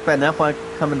 With Ben Affleck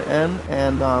coming in,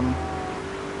 and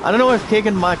I don't know if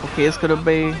Keegan-Michael Key is gonna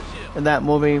be in that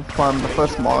movie from the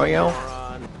first Mario.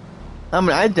 I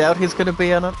mean, I doubt he's gonna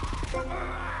be in it.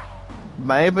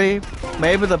 Maybe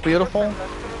the Beautiful.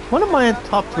 One of my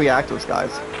top 3 actors,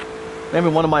 guys. Maybe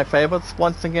one of my favorites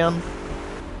once again.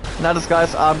 And that is,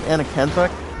 guys, Anna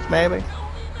Kendrick, maybe.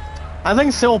 I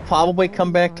think she'll probably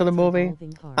come back to the movie.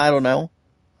 I don't know.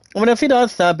 I mean, if he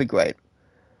does, that'd be great.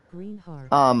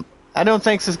 I don't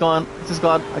think she's got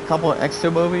a couple of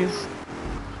extra movies.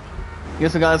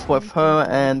 Usually, guys, with her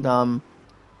and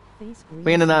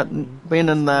being in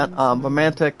that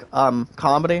romantic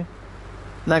comedy.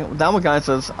 That one, guys,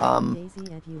 is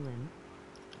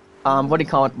what do you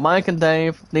call it? Mike and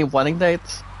Dave Need Wedding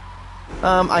Dates.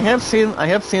 I have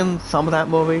seen some of that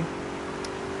movie.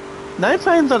 9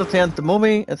 times out of 10, the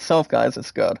movie itself, guys,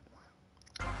 is good.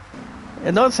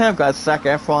 It does have, guys, Zac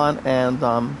Efron and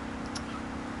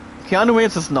Keanu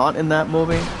Reeves is not in that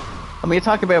movie. I mean, you're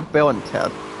talking about Bill and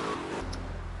Ted.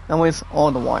 Anyways,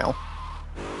 all the while.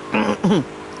 But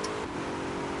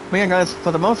yeah, guys,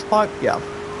 for the most part, yeah.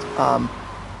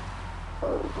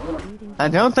 I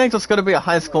don't think there's gonna be a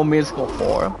High School Musical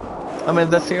 4. I mean,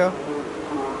 this year.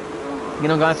 You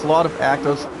know, guys, a lot of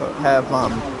actors have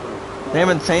they've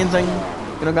been changing.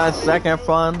 You know, guys, Zac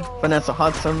Efron, Vanessa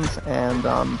Hudgens, and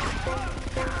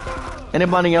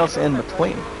anybody else in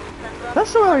between.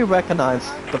 That's where I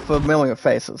recognize the familiar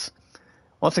faces.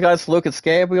 Also, guys, Lucas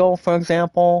Gabriel, for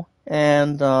example,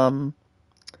 and the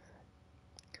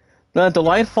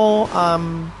delightful,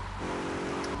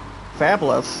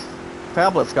 fabulous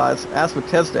guys, Ashley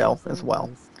Tisdale as well.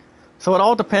 So it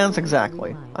all depends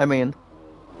exactly. I mean,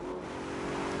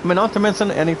 not to mention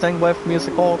anything with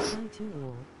musicals.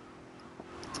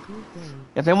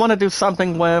 If they want to do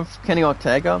something with Kenny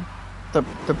Ortega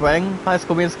to bring High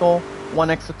School Musical one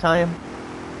extra time,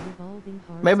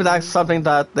 maybe that's something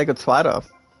that they could try to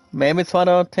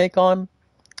take on.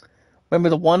 Maybe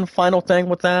the one final thing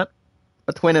with that,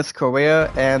 between his career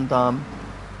and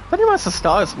pretty much the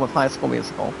stars with High School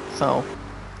Musical. So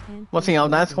we'll see how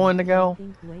that's going to go,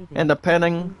 and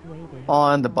depending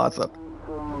on the budget.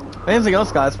 Anything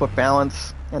else, guys, with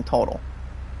balance and total.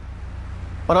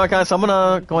 But alright, guys, I'm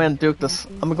gonna go ahead and duke this.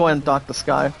 I'm gonna go ahead and dock the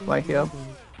sky right here.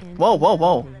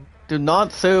 Whoa! Do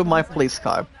not sue my police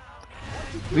car.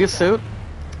 If you suit,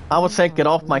 I would say get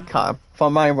off my car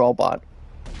from my robot.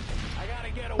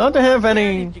 Not to have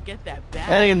any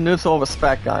neutral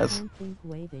respect, guys.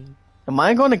 Am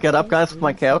I going to get up, guys, with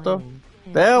my character?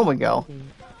 There we go.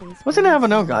 What's you never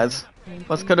know, guys?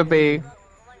 What's gonna be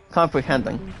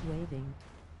comprehending?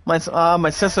 My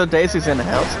sister Daisy's in the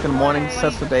house. Good morning,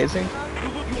 Sister Daisy.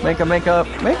 Make a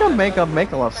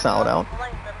love shout out.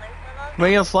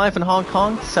 Ria's life in Hong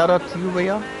Kong. Shout out to you,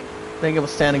 Ria. Thank you for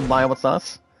standing by with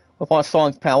us with our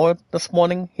strong power this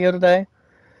morning here today,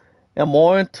 and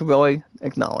more to really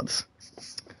acknowledge.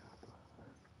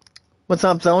 What's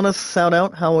up, Jonas? Shout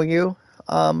out. How are you?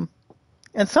 And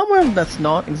somewhere that's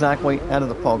not exactly out of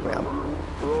the program.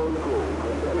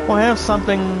 We'll have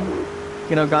something,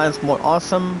 you know, guys, more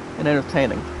awesome and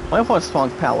entertaining. We have our strong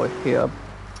power here.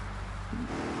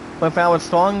 With our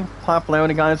strong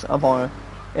popularity, guys, of our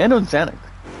energetic,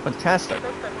 fantastic,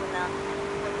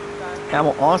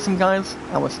 our awesome, guys,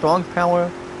 our strong power,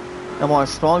 and our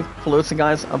strong pollution,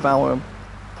 guys, of our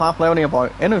popularity of our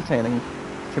entertaining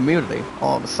community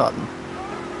all of a sudden.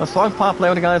 The strong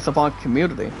popularity, guys, of our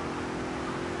community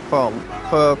for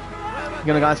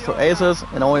you know, guys, for ages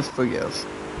and always for years.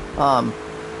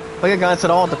 But yeah, guys,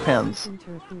 it all depends.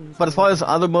 But as far as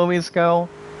other movies go,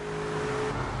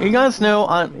 you guys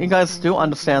do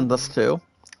understand this too.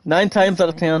 9 times out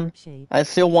of 10, I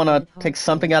still want to take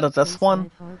something out of this one.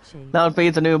 That would be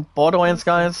the new Borderlands,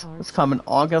 guys. It's coming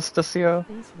August this year.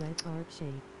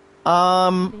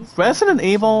 Resident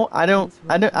Evil,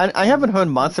 I haven't heard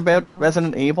much about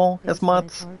Resident Evil as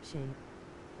much.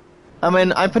 I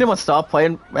mean, I pretty much stopped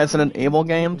playing Resident Evil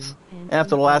games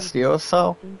after the last year or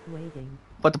so.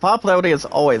 But the popularity is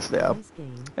always there.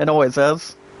 It always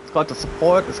is. It's got the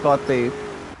support, it's got the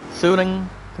shooting,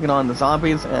 taking on the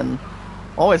zombies, and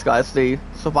always, guys, the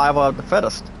survival of the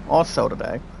fittest also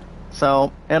today.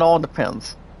 So, it all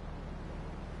depends.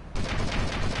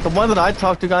 The one that I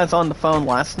talked to guys on the phone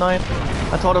last night,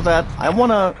 I told her that I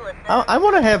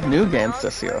wanna have new games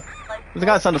this year. You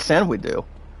guys understand we do.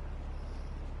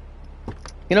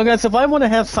 You know, guys, if I want to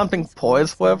have something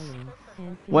poised with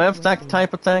that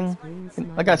type of thing,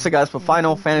 like I said, guys, for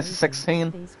Final Fantasy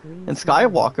 16 and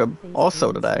Skywalker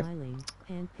also today.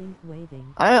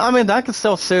 I mean, that could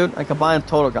still suit a combined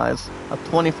total, guys, of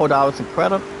 $24 in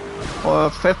credit or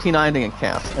 $15.90 in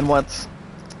cash. And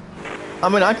I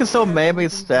mean, I can still maybe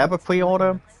stab a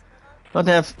pre-order. Not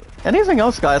to have anything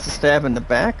else, guys, to stab in the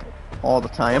back all the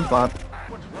time, but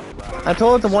I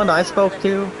told the one I spoke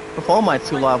to before my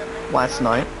True Love last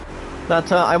night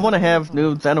that I want to have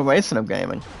new generation of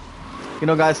gaming. You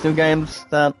know, guys, new games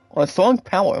that are strong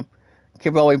power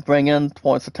can really bring in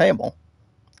towards the table.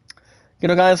 You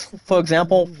know, guys, for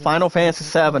example, Final Fantasy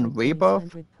VII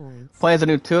Rebirth plays a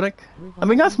new Tunic. I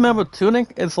mean, guys, remember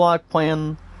Tunic is like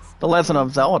playing The Legend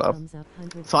of Zelda.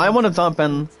 So I want to jump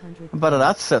in and better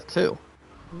that set too.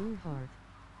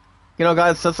 You know,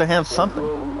 guys, does it have something?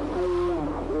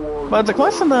 But the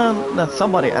question that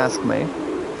somebody asked me,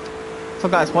 so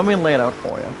guys, let me lay it out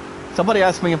for you. Somebody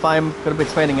asked me if I'm going to be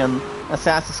trading in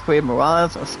Assassin's Creed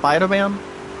Mirage or Spider-Man.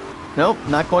 Nope,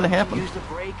 not going to happen.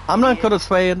 I'm not going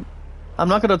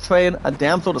to trade a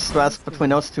Damsel Distress between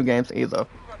those two games either.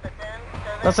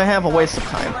 That's a waste of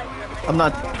time.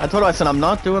 I told her, I said, I'm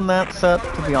not doing that set,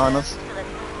 to be honest.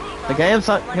 The games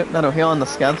that are here on the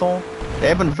schedule,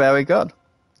 they've been very good.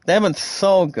 They've been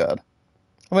so good.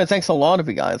 I mean, thanks a lot of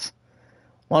you guys.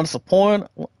 A lot of support,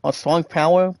 a strong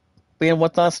power being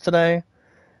with us today.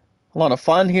 A lot of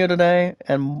fun here today,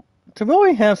 and to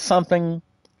really have something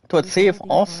to achieve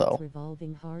also.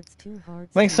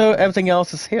 Make sure everything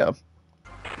else is here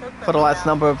for the last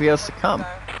number of years to come.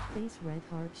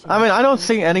 I mean, I don't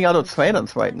see any other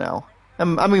trade-ins right now.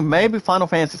 I mean, maybe Final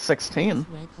Fantasy 16.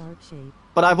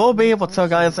 But I will be able to tell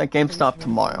guys at GameStop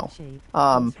tomorrow.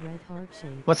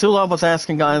 What Sula was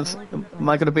asking, guys, am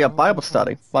I going to be at Bible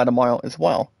study by tomorrow as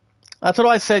well? I told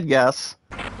her I said yes,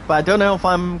 but I don't know if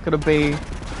I'm going to be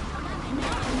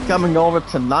coming over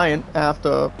tonight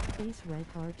after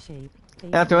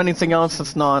anything else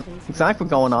that's not exactly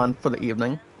going on for the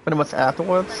evening, pretty much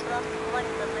afterwards.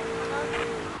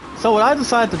 So what I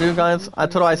decided to do, guys, I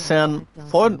told her I said,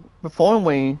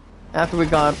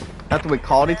 after we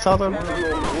called each other,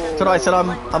 so I said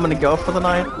I'm gonna go for the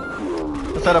night,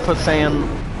 instead of her saying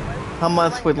how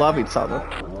much we love each other.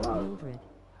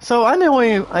 So I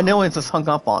knew he just hung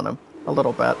up on him a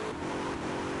little bit.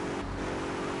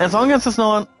 As long as it's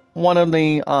not one of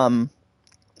the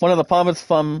puppets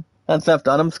from that Zeph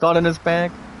Dunham's got in his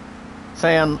bag,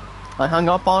 saying I hung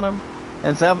up on him,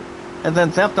 and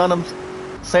then Zeph Dunham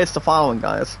states the following,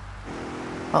 guys.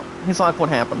 He's like, what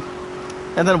happened?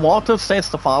 And then Walter states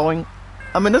the following.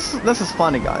 I mean, this is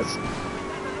funny, guys.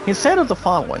 He said the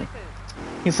following.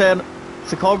 He said,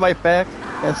 she called right back,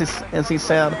 and he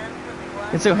said,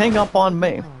 hang up on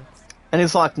me. And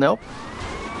he's like, nope.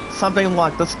 Something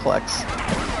like this clicks.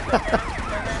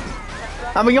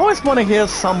 I mean, you always want to hear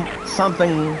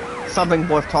something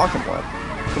worth talking with.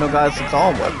 You know, guys, it's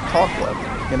all worth talk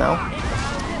with, you know?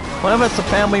 Whenever it's a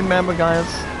family member, guys,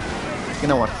 you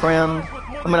know, a friend,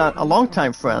 I mean, a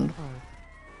longtime friend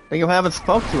that you haven't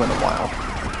spoke to in a while.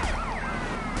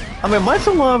 I mean, my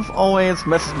true love always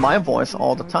misses my voice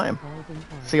all the time.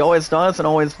 She always does, and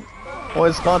always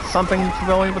got something to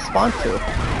really respond to.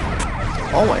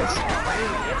 Always.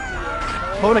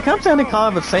 But when it comes to any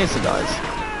conversation,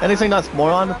 guys, anything that's more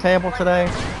on the table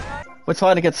today, we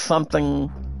try to get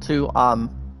something to,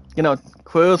 you know,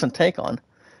 cruise and take on.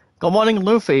 Good morning,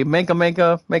 Luffy. Make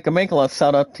a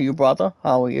shout out to you, brother.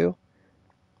 How are you?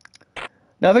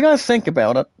 Now, if you guys think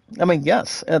about it, I mean,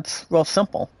 yes, it's real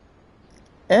simple.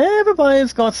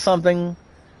 Everybody's got something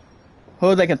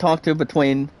who they can talk to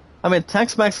between. I mean,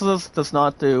 text messages does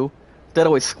not do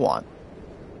diddly squat,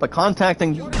 but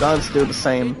contacting does do the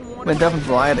same. I mean, different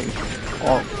variety,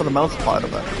 or for the most part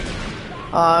of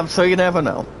it. So you never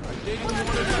know.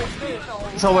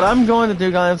 So what I'm going to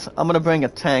do, guys, I'm going to bring a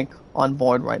tank on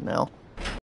board right now.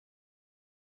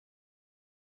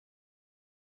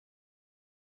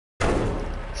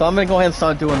 So I'm going to go ahead and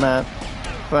start doing that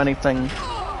for anything,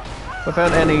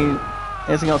 without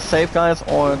anything else safe, guys,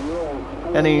 or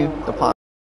any deposit.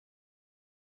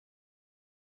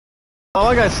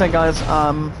 Like I said, guys,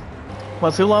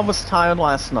 Mazula was tired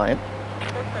last night.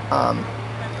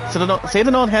 So they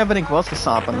did not have any grocery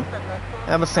shopping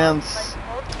ever since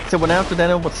they went out to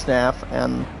dinner with staff,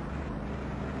 and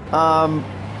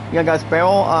yeah, guys,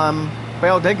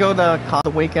 Beryl did go to college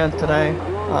the weekend today.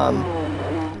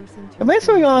 And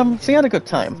basically, she had a good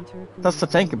time. Just to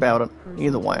think about it,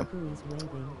 either way.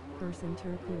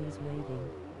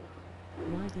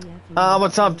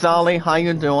 What's up, Dolly? How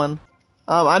you doing?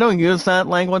 I don't use that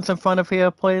language in front of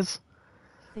here, please.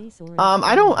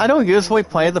 I don't usually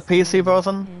play the PC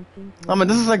version. I mean,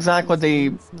 this is the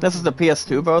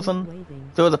PS2 version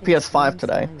through the PS5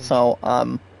 today. So,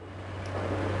 don't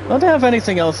have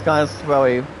anything else, guys, to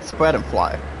really spread and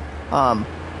fly.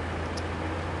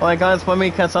 Alright, guys, let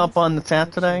me catch up on the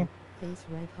chat today.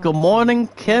 Good morning,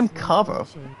 Kim Cover.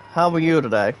 How are you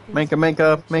today? Make a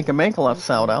left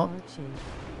shout out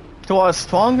to our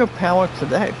stronger power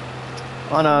today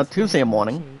on a Tuesday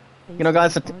morning. You know,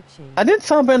 guys, I did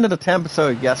jump into the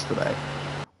temperature yesterday.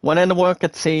 Went into work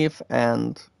at Steve,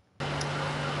 and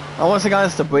I want to say,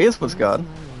 guys, the breeze was good.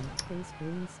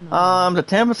 The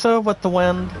temperature with the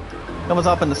wind, it was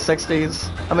up in the 60s.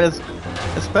 I mean,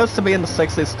 it's supposed to be in the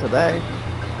 60s today.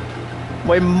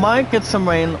 We might get some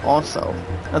rain also,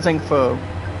 I think, for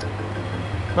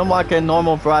not like a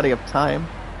normal variety of time,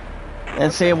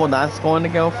 and see where that's going to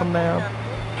go from there.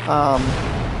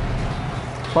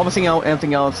 Obviously, you know,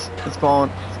 anything else is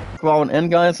growing in,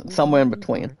 guys, somewhere in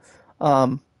between.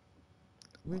 But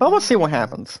we'll see what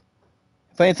happens.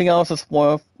 If anything else is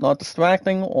worth not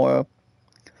distracting or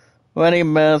any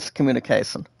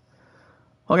miscommunication.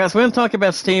 Well, guys, we're going to talk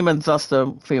about Steam in just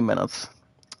a few minutes.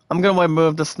 I'm going to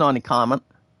remove this snotty comment.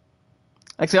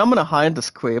 Actually, I'm going to hide this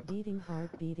creep. You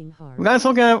guys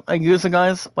look at a user,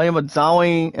 guys, playing with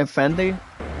Zowie and Fendi.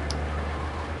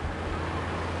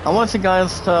 I want you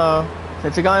guys to...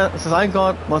 Since I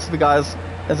got most of you guys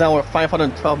is our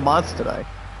 512 mods today,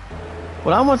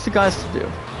 what I want you guys to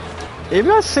do, if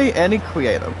you guys see any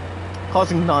creator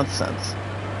causing nonsense,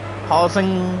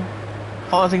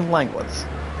 causing language,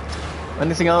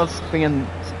 anything else being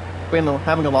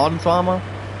having a lot of drama,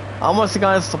 I want you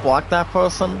guys to block that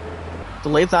person,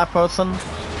 delete that person,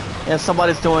 if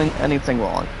somebody's doing anything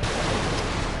wrong.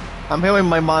 I'm hearing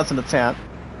my mods in the chat.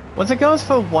 Once it goes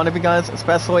for one of you guys,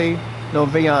 especially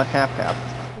Novia Half.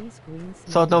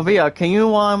 So Novia, can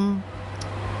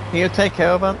you take care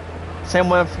of it? Same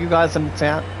with you guys in the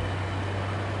chat.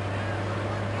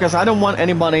 Because I don't want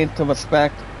anybody to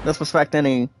disrespect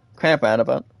any crap out of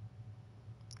it.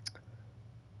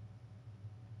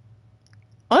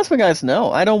 Honestly, guys,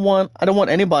 no. I don't want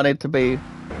anybody to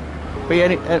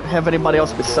have anybody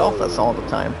else be selfish all the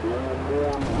time.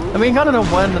 I mean, you gotta know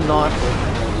when to not.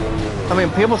 I mean,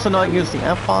 people should not use the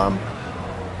F-bomb.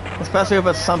 Especially if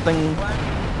it's something,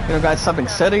 you know, guys, something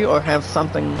city, or have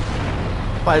something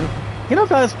by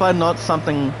not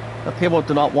something that people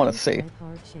do not want to see.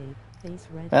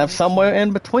 Have somewhere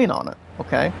in between on it,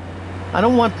 okay? I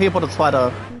don't want people to try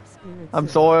to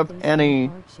absorb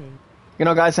any, you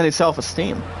know, guys, any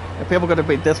self-esteem. If people are going to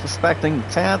be disrespecting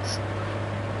the chats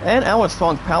and our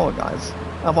strong power, guys,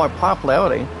 of our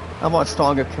popularity, of our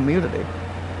stronger community.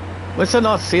 We should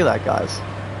not see that, guys.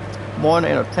 More to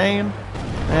entertain,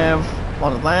 have a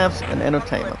lot of laughs and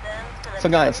entertainment. So,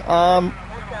 guys,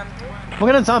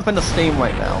 we're gonna jump into Steam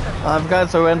right now. If you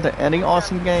guys are into any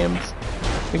awesome games,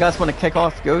 if you guys want to kick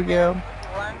off Yu-Gi-Oh,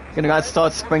 you guys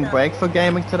start spring break for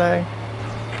gaming today.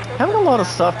 Having a lot of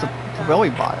stuff to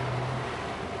really buy.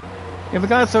 If you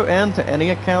guys are into any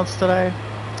accounts today,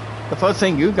 the first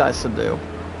thing you guys should do,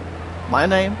 my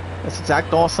name is Zach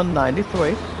Dawson 93.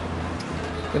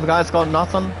 If you guys got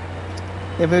nothing,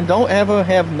 if you don't ever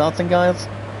have nothing, guys,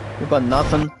 you've got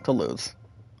nothing to lose.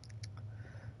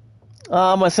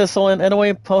 My sister in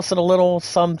Italy posted a little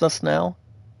sum just now.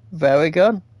 Very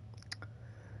good.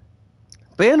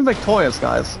 Being victorious,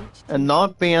 guys, and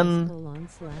not being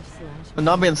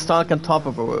stuck on top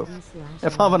of a roof.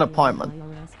 If I have an apartment,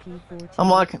 I'm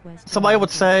like, somebody would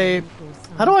say,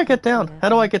 how do I get down? How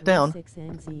do I get down?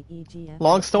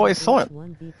 Long story short,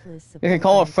 you can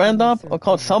call a friend up or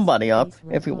call somebody up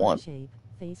if you want.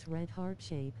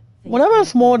 Whatever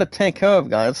is more to take care of,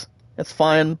 guys, it's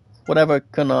fine. Whatever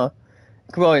can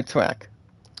grow a track.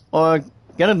 Or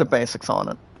get into basics on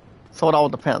it. So it all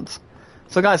depends.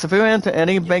 So guys, if you're into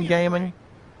any big gaming,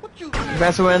 You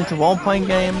guys are into role-playing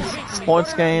games,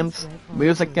 sports games,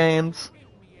 music games,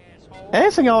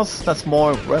 anything else that's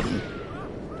more written.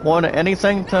 More than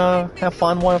anything to have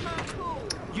fun with.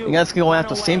 You guys can go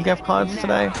after Steam gift cards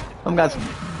today. Some guys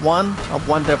one of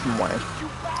one different way.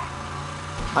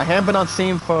 I have been on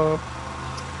Steam for...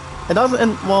 It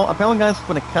doesn't... Well, apparently guys,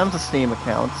 when it comes to Steam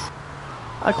accounts,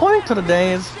 according to the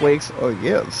days, weeks, or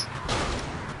years,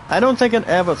 I don't think it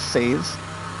ever sees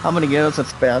how many years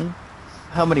it's been,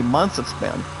 how many months it's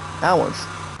been, hours,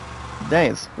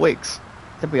 days, weeks,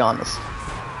 to be honest.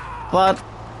 But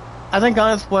I think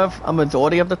guys, with a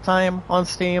majority of the time on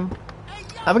Steam,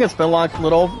 I think it's been like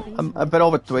a bit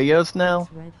over 3 years now.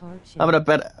 I'm a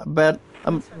bit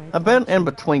in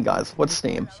between guys with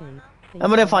Steam. I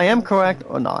mean, if I am correct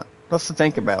or not, let's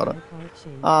think about it.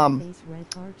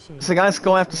 So guys,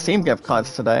 go after Steam gift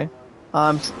cards today.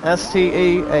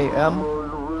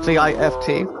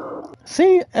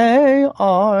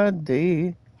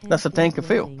 STEAMCIFT That's a thank you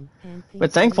few. We're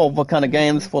thankful for what kind of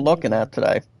games we're looking at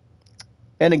today.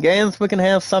 In the games, we can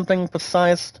have something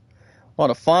precise, a lot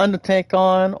of fun to take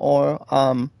on, or,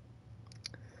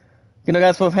 you know,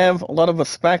 guys, we'll have a lot of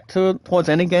respect towards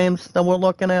any games that we're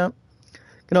looking at.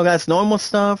 You know, guys, normal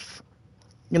stuff.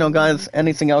 You know, guys,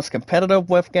 anything else competitive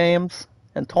with games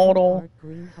in total.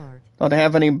 Not to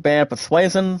have any bad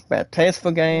persuasion, bad taste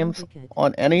for games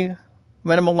on any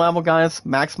minimum level, guys,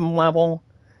 maximum level.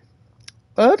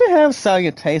 Or to have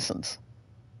salutations.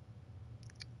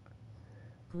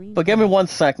 But give me 1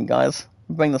 second, guys.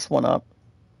 Bring this one up.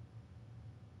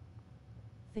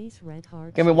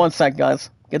 Give me 1 sec, guys.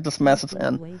 Get this message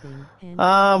in.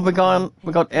 We got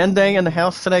End Day in the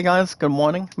house today, guys. Good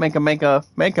morning. Make a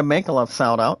love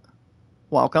shout out.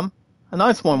 Welcome. A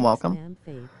nice warm welcome.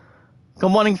 Good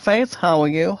morning, Faith. How are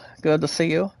you? Good to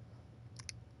see you.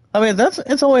 I mean,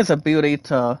 it's always a beauty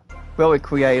to really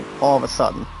create all of a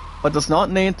sudden, but does not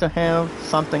need to have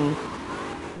something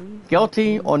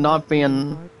guilty or not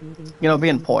being, you know,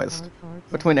 being poised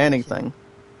between anything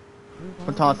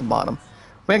from top to bottom.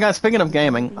 But yeah, guys, speaking of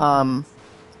gaming,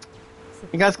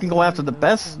 you guys can go after the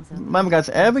best. Remember, guys,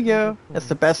 every year it's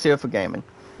the best year for gaming.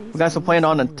 You guys are playing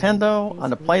on Nintendo, on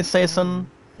the PlayStation.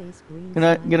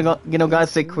 You know,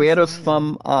 guys, the creators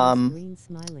from Square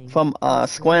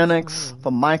Enix,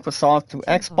 from Microsoft to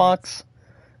Xbox.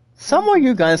 Somewhere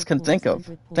you guys can think of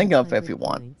if you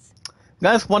want. You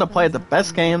guys want to play the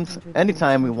best games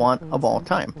anytime we want of all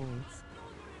time.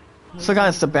 So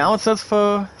guys, the balances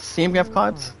for Steam gift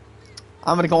cards,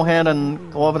 I'm going to go ahead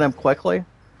and go over them quickly.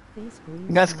 You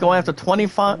guys can go after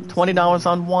 $20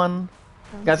 on one.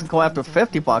 You guys can go after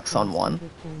 $50 on one.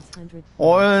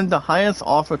 Or the highest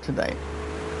offer today.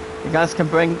 You guys can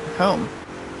bring home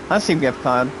a Steam gift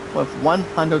card with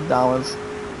 $100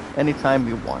 anytime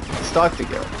you want. Start the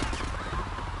year.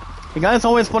 You guys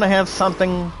always want to have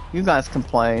something you guys can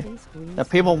play that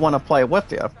people want to play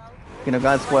with you. You know,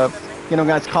 guys, with, you know,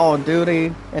 guys, Call of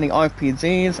Duty, any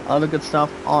RPGs, other good stuff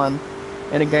on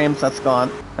any games that's got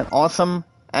an awesome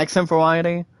action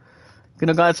variety. You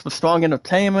know, guys, with strong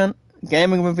entertainment,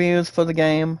 gaming reviews for the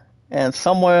game, and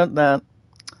somewhere that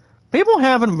people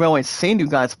haven't really seen you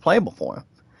guys play before,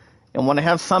 and want to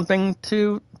have something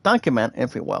to document,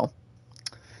 if you will,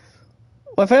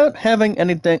 without having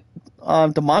any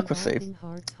democracy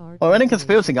or any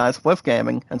conspiracy, guys, with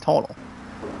gaming in total.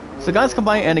 So guys can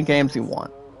buy any games you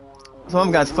want. So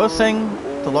guys, first thing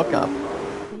to look up,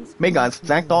 me guys,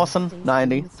 Zach Dawson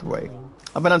 93.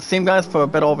 I've been on Steam, guys, for a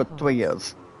bit over 3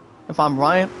 years. If I'm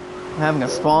right, we're having a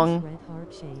strong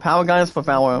power, guys, with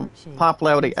our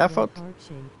popularity effort,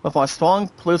 with our strong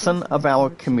inclusion of our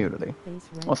community.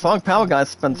 Our strong power,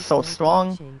 guys, has been so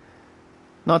strong,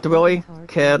 not to really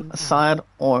kid aside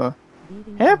or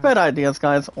have bad ideas,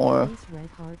 guys, or,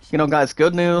 you know, guys,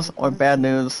 good news or bad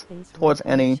news towards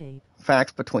any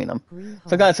facts between them.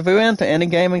 So guys, if you're into any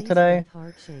gaming today,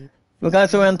 you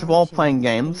guys are into role-playing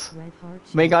games,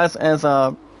 me guys as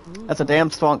a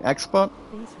damn strong expert,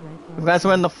 you guys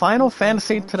are in the Final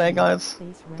Fantasy today, guys,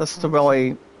 just to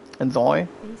really enjoy.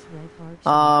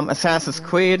 Assassin's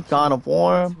Creed, God of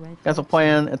War, you guys are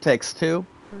playing It Takes Two.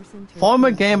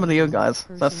 Former Game of the Year, guys,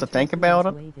 just to think about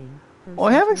it.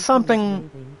 Or having something,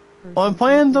 or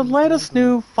playing the latest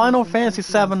new Final Fantasy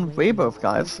VII Rebirth,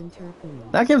 guys.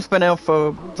 That game's been out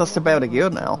for just about a year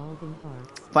now.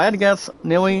 If I had to guess,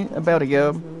 nearly about a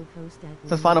year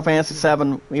since Final Fantasy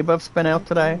VII Rebirth's been out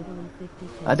today.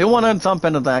 I do want to jump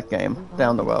into that game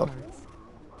down the road.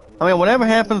 I mean, whatever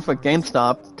happens with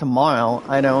GameStop tomorrow,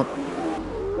 I don't...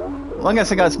 Like I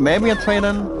said, guys, maybe a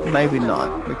trade-in, maybe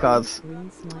not, because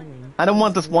I don't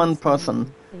want this one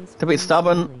person to be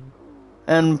stubborn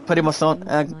and pretty much not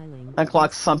act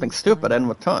like something stupid in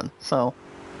return. So,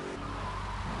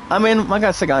 I mean, like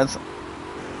I said, guys,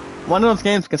 one of those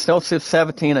games can still suit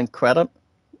 17 in credit.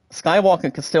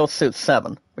 Skywalker can still suit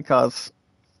 7 because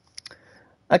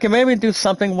I can maybe do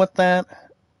something with that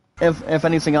if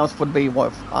anything else would be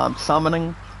worth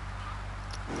summoning.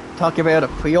 Talking about a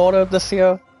pre-order this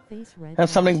year.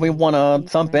 That's something we want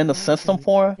to jump in the system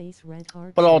for,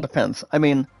 but it all depends. I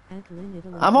mean,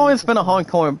 I've always been a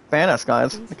hardcore badass,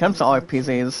 guys, when it comes to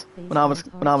RPGs when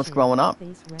I was growing up.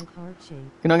 You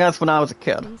know, guys, when I was a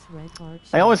kid.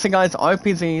 I always say, guys,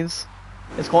 RPGs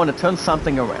is going to turn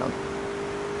something around.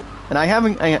 And I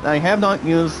have not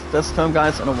used this term,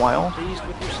 guys, in a while,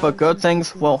 but good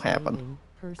things will happen.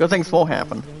 Good things will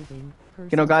happen.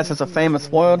 You know, guys, it's a famous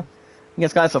word. I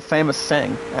guess, guys, a famous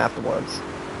saying afterwards.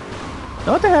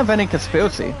 Not to have any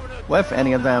conspiracy with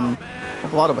any of them,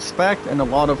 with a lot of respect and a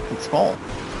lot of control.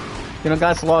 You know,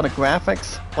 guys, a lot of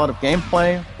graphics, a lot of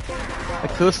gameplay,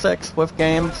 acoustics with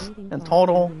games in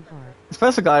total.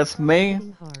 Especially, guys, me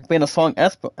being a strong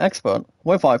expert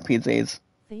with RPGs.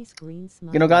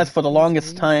 You know, guys, for the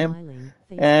longest time,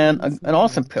 and an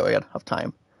awesome period of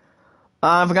time.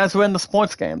 For guys who are into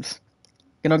sports games.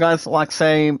 You know, guys like,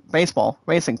 say, baseball,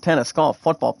 racing, tennis, golf,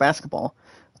 football, basketball,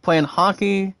 playing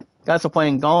hockey. Guys are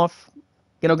playing golf.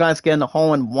 You know, guys getting a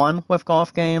hole-in-one with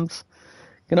golf games.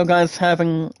 You know, guys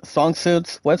having strong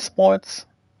suits with sports.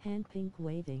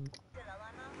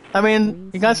 I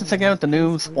mean, you guys can check out the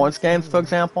new sports games, for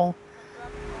example.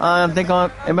 They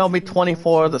got MLB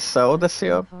 24 The Show this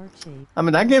year. I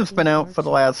mean, that game's been out for the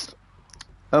last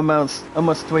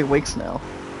almost 3 weeks now.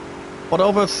 But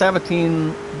over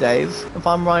 17 days, if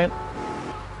I'm right.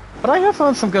 But I have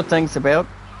heard some good things about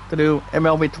to do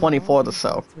MLB 24 The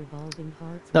Show.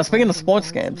 Now, speaking of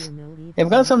sports games, if you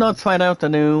guys have not tried out the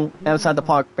new Outside the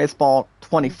Park Baseball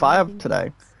 25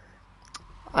 today,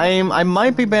 I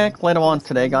might be back later on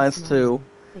today, guys, to...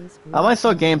 I might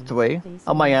start Game 3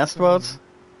 of my Astros.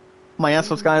 My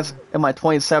Astros, guys, in my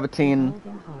 2017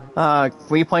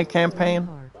 replay campaign.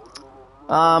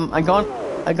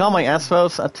 I got my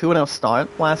Astros a 2-0 start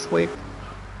last week.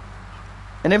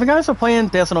 And if you guys are playing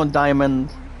Desert on Diamond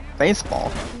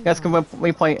Baseball, you guys can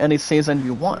replay any season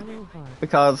you want.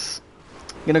 Because,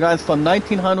 you know, guys, from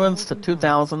 1900s to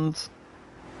 2000s,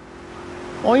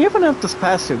 or even if this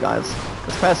past year, guys,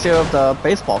 this past year of the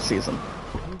baseball season,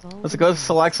 there's a good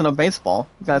selection of baseball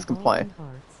you guys can play.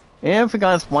 If you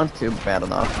guys want to, bad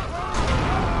enough.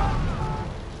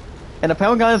 And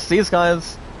apparently, guys, these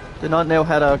guys do not know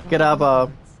how to get out of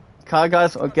a car,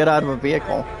 guys, or get out of a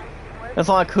vehicle. It's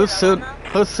like, who's soon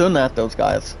at those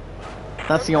guys?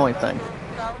 That's the only thing.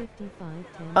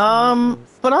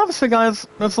 But obviously, guys,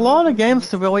 there's a lot of games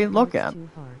to really look at.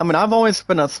 I mean, I've always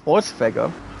been a sports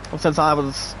figure since I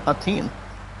was a teen.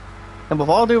 And with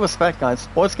all due respect, guys,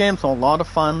 sports games are a lot of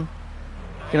fun.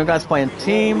 You know, guys, playing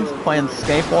teams, playing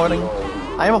skateboarding.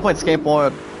 I haven't played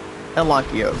skateboard in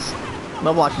like years.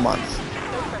 No, like months.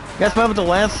 You guys remember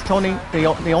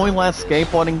the only last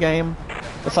skateboarding game,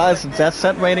 besides Jet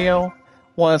Set Radio,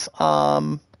 was,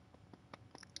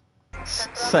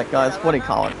 sick, guys, what do you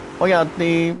call it? Oh yeah,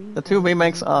 the 2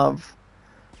 remakes of,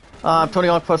 Tony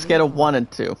Hawk Pro Skater 1 and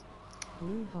 2.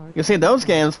 You see, those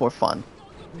games were fun.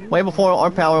 Way before our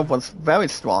power was very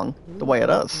strong, the way it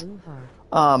is.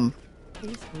 I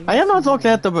have not looked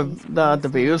at the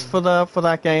reviews for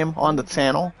that game on the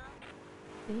channel,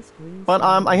 but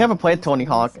I haven't played Tony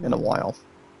Hawk in a while.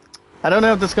 I don't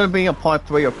know if there's going to be a part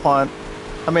 3 or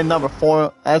number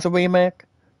 4 as a remake.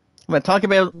 I mean,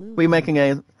 talking about remaking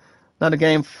another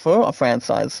game for a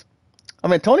franchise. I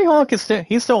mean, Tony Hawk is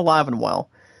he's still alive and well.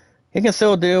 He can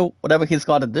still do whatever he's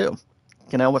got to do.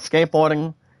 You know, with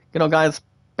skateboarding, you know, guys,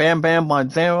 Bam Bam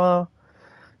Margera,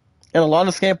 and a lot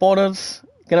of skateboarders,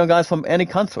 you know, guys from any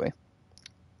country.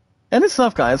 Any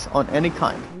stuff, guys, on any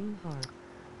kind.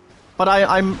 But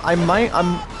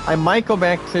I might go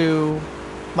back to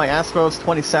my Astros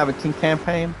 2017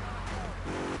 campaign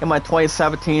in my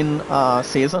 2017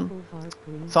 season.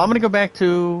 So I'm gonna go back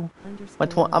to my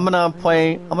I'm gonna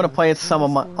play some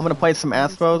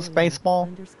Astros baseball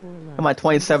in my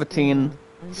 2017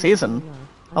 season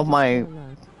of my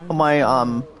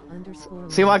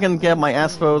see if I can get my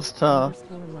Astros to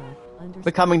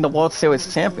becoming the World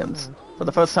Series champions for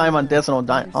the first time on Desert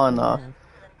on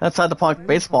Outside the Park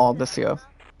Baseball this year.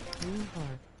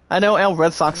 I know El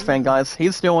Red Sox fan, guys,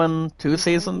 he's doing 2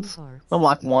 seasons, not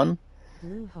like 1.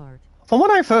 From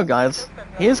what I've heard, guys,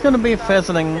 he's going to be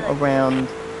visiting around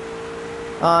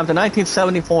the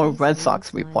 1974 Red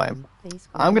Sox replay.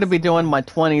 I'm going to be doing my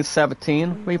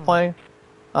 2017 replay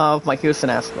of my Houston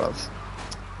Astros.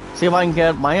 See if I can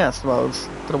get my Astros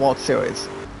to the World Series.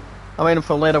 I'm waiting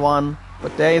for later on, for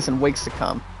days and weeks to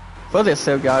come. For this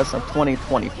year, guys, of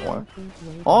 2024.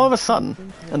 All of a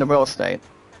sudden, in the real estate.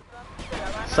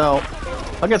 So,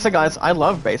 like I said, guys, I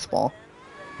love baseball.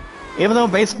 Even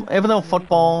though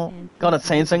football got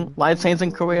a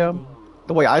life-changing career,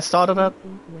 the way I started it,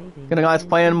 you know, guys,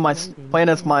 playing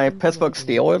as my Pittsburgh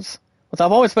Steelers, because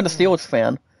I've always been a Steelers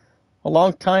fan, a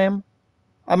long time.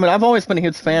 I mean, I've always been a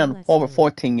huge fan for over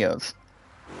 14 years.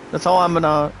 That's all I'm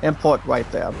gonna import right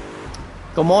there.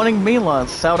 Good morning, Milan.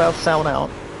 Shout out, shout out.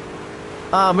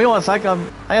 Milan,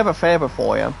 I have a favor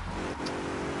for you.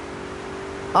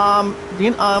 How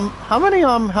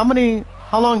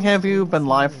long have you been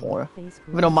live for? If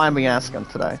you don't mind me asking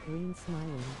today.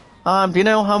 Do you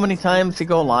know how many times you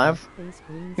go live?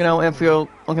 You know, if you're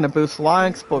looking to boost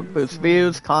likes, boost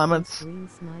views, comments,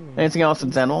 anything else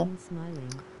in general.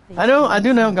 I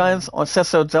do know, guys, our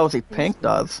sister Josie Pink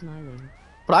does,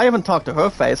 but I haven't talked to her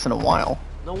face in a while.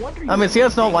 I mean, she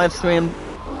has no live stream,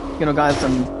 you know, guys,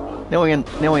 in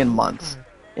nearly months,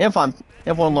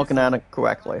 if we're looking at it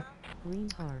correctly.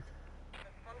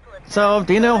 So,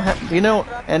 do you know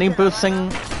any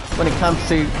boosting when it comes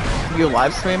to you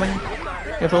live streaming?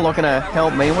 If you're looking to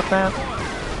help me with that?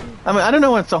 I mean, I don't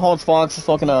know if the whole Fox is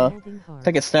looking to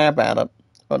take a stab at it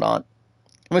or not.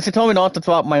 I mean, she told me not to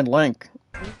drop my link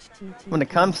when it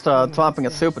comes to dropping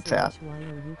a super chat.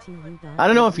 I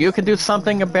don't know if you can do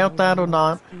something about that or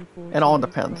not. It all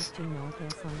depends.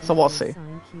 So we'll see.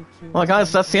 Well,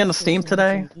 guys, that's the end of Steam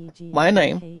today. My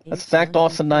name is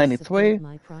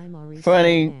ZachDawson93. For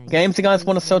any games you guys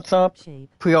want to search up,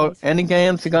 pre-order any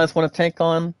games you guys want to take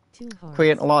on,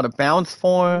 create a lot of balance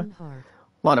for, a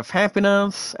lot of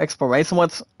happiness, exploration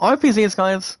with RPGs,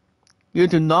 guys, you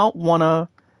do not want to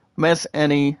miss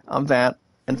any of that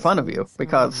in front of you,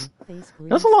 because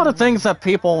there's a lot of things that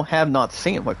people have not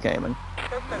seen with gaming.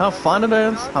 How fun it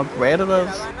is, how great it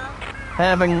is,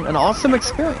 having an awesome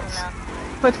experience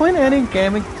between any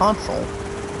gaming console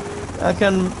that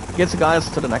can get you guys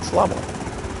to the next level.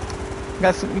 You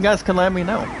guys can let me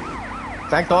know.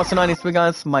 ZachDawson93,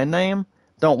 guys, my name.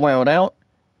 Don't wear it out.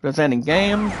 If there's any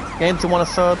games you want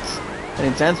to search,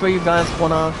 any genre you guys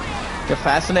want to get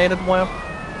fascinated with,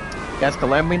 you guys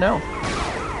can let me know.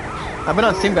 I've been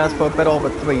on Steam, guys, for a bit over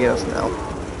 3 years now,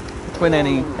 between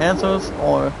any answers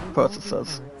or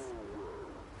purchases.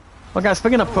 Well, guys,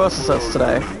 speaking of purchases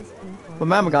today,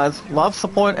 remember, guys, love,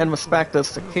 support, and respect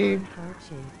is the key.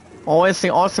 Always stay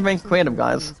awesome and creative,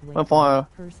 guys, with our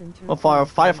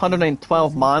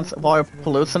 512 mods, of our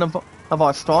pollution, of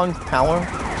our strong power,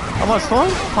 of our strong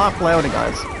popularity,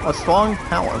 guys, our strong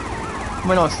power. I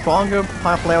mean, our stronger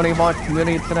popularity of our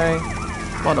community today.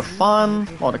 A lot of fun,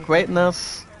 a lot of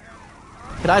greatness.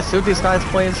 Could I suit these guys,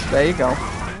 please? There you go.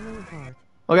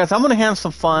 Well, guys, I'm gonna have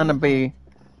some fun and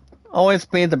always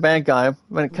be the bad guy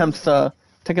when it comes to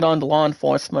taking on the law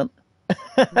enforcement.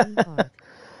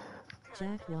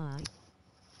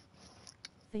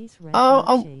 It's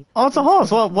a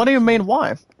horse. Well, what do you mean,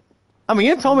 why? I mean,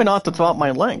 you told me not to drop my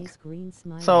link.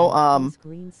 So, I mean,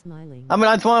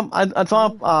 I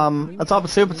drop a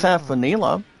super chat for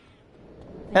Neela.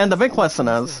 And the big question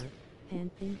is,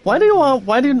 why do you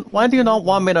not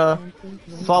want me to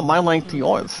swap my link to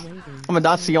yours? I mean,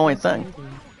 that's the only thing.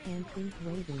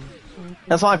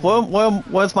 It's like,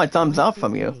 where's my thumbs up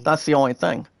from you? That's the only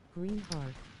thing.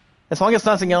 As long as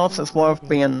nothing else is worth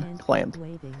being claimed.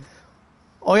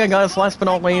 Oh yeah, guys, last but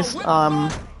not least,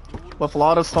 with a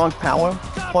lot of strong power,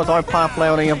 towards our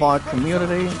popularity of our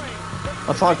community,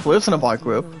 a strong pollution of our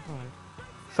group,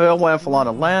 filled with a lot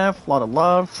of laugh, a lot of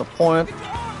love, support,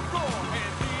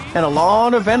 and a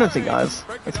lot of energy, guys,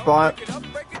 that's brought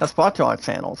to our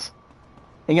channels.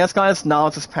 And yes, guys,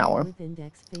 knowledge is power.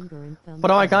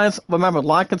 But alright, guys, remember,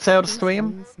 like and share the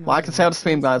stream. Like and share the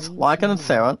stream, guys. Like and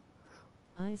share it.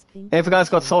 And if you guys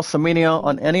got social media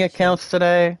on any accounts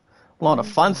today, a lot of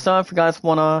fun stuff you guys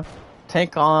want to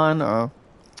take on, or,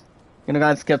 you know,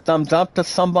 guys, give thumbs up to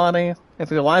somebody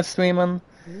if you're live streaming,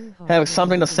 have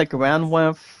something to stick around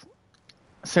with,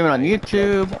 streaming on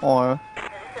YouTube, or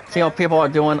see how people are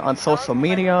doing on social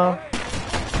media,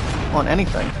 on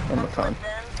anything in return.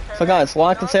 So guys,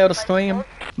 like and share the stream,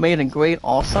 meet and greet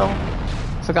also.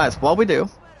 So guys, what we do,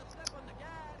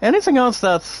 anything else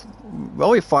that's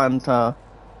really fun to,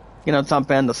 you know,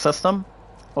 jump in the system,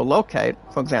 or locate,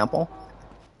 for example,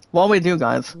 what we do,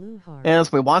 guys,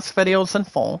 is we watch videos in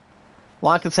full,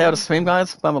 like and share the stream,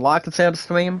 guys. Remember, like and share the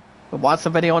stream, we watch the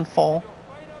video in full,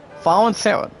 follow and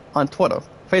share it on Twitter,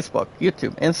 Facebook,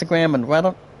 YouTube, Instagram, and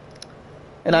Reddit.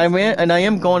 And I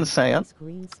am going to say it.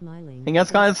 And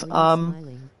yes, guys,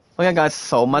 okay, guys,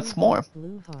 so much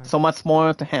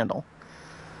more to handle.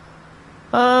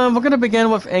 We're gonna begin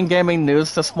with in-gaming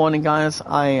news this morning, guys.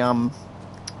 Like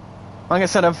I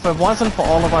said, if it wasn't for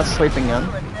all of us sleeping in,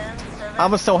 I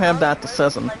would still have that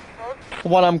decision.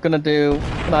 What I'm going to do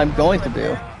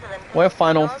with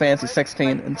Final Fantasy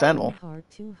 16 in general.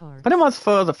 Pretty much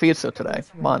for the future today,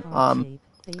 but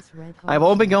I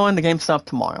will be going to GameStop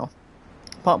tomorrow,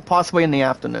 possibly in the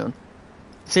afternoon.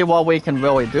 See what we can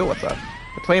really do with it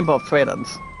between both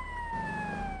trade-ins.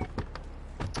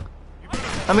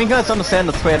 I mean, you guys understand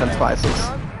the trade-in prices.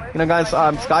 You know, guys,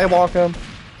 Skywalker,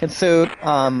 Kintsuit,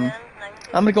 I'm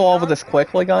gonna go over this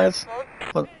quickly, guys.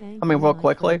 But, real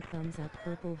quickly.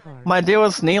 My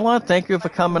dearest Neela, thank you for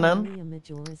coming in.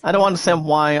 I don't understand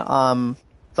why,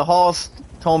 the halls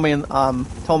told me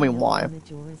why.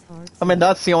 I mean,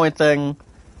 that's the only thing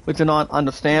we do not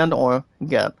understand or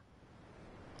get.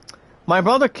 My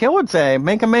brother Killer J,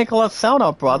 make a shout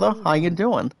out, brother. How you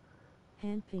doing?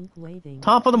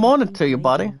 Top of the morning to you,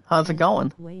 buddy. How's it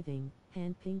going?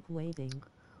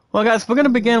 Well, guys, we're gonna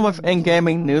begin with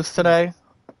in-gaming news today.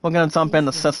 We're gonna jump in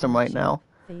the system right now.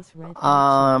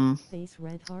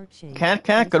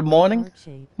 Cat, good morning.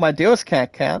 My dearest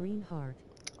Cat.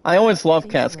 I always love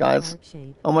cats, guys.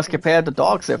 Almost compared to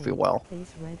dogs, if you will.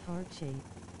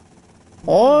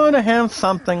 Or to have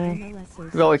something to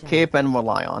really keep and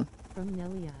rely on.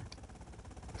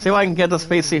 See if I can get this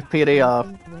PCPD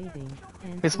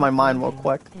piece of my mind real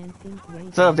quick.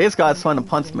 Instead of these guys trying to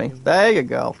punch me. There you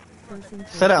go.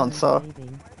 Sit down, sir.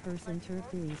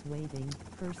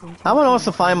 I would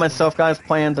also find myself, guys,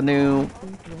 playing the new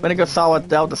Metal Gear Solid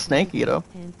Delta Snake Eater.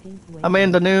 I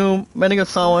mean, the new Metal Gear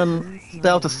Solid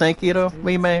Delta Snake Eater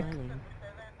remake.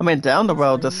 I mean, down the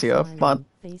road this year, but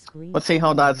let's see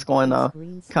how that's going to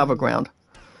cover ground.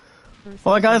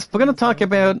 Alright, guys, we're going to talk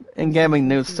about in-gaming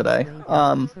news today.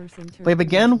 We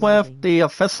begin with the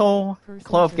official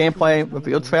Clove gameplay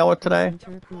review trailer today.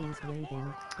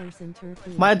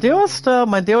 My dearest Zan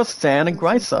and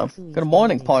Gryza. Good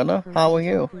morning, partner. How are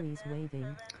you?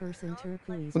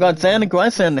 We got Zan and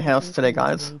Gryza in the house today,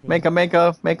 guys. Make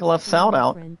a left shout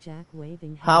out.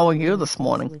 How are you this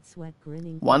morning?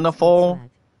 Wonderful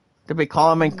to be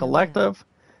calm and collective,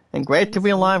 and great to be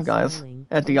alive, guys,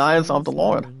 at the eyes of the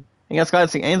Lord. And yes,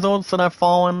 guys, the angels that have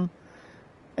fallen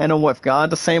and are with God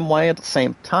the same way at the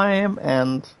same time,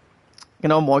 and, you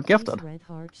know, more gifted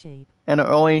in the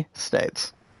early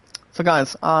states. So,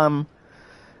 guys, we're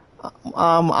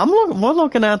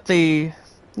looking at the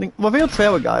reveal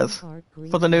trailer, guys,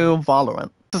 for the new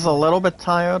Valorant. This is a little bit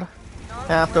tired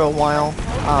after a while.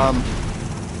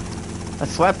 I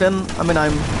slept in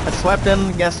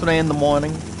yesterday in the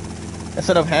morning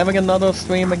instead of having another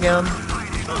stream again.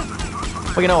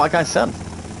 But, you know, like I said,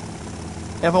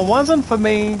 if it wasn't for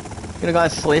me, you know,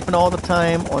 guys, sleeping all the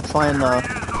time or trying to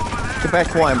get back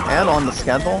to where I'm at on the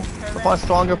schedule with our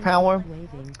stronger power,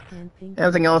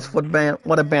 everything else would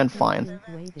have been fine.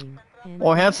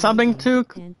 Or had something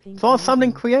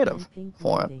something creative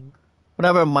for it,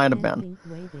 whatever it might have been.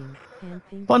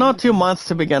 But not 2 months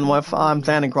to begin with. I'm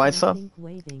Zan and Gryza.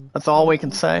 That's all we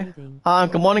can say.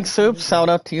 Good morning, Soups. Shout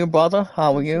out to you, brother.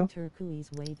 How are you?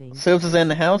 Soups is in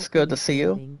the house. Good to see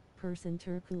you.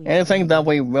 Anything that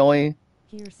we really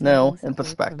know in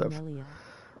perspective.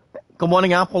 Good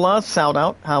morning, Apple. Shout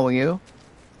out. How are you?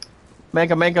 Make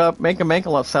a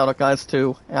love shout out, guys,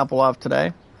 to Apple Love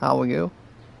today. How are you?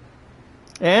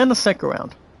 And stick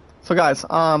around. So, guys,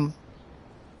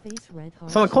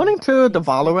 so according to the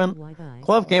Valorant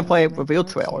Clove gameplay reveal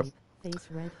trailer,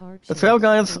 the trailer,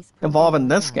 guys, involving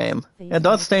this game, it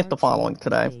does state the following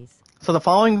today. So the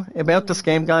following about this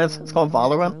game, guys, it's called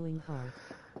Valorant.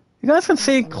 You guys can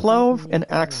see Clove in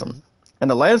action in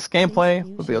the latest gameplay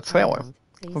reveal trailer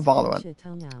for Valorant.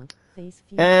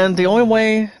 And the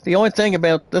only thing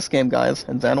about this game, guys,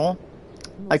 in general,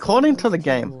 according to the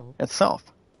game itself,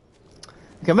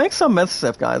 you can make some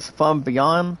mischief, guys, from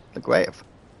beyond the grave.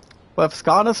 With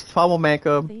Scottish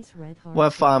troublemaker,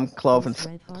 with Clove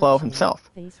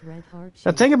himself.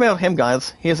 Now think about him,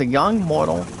 guys. He is a young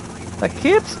mortal that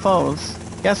keeps foes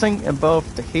guessing in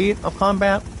both the heat of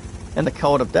combat and the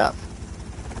cold of death.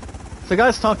 So,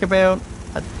 guys, talk about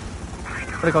what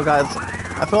do you call, guys?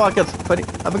 I think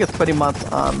it's pretty much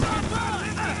what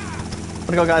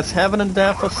do you call, guys? Heaven and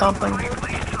death or something.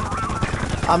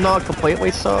 I'm not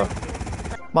completely sure,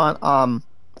 but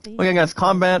look at, guys,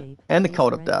 combat and the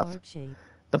code of death.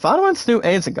 The Valorant's new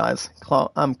agent, guys,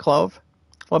 Clove,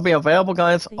 will be available,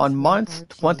 guys, on March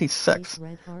 26th.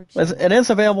 It is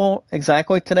available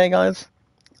exactly today, guys.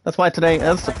 That's why today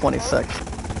is the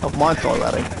 26th of March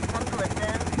already.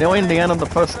 Nearly the end of the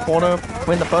first quarter,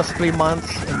 between the first 3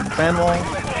 months in general,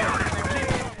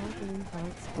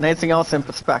 and anything else in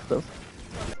perspective.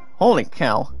 Holy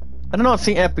cow. I did not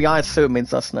see FBI suit me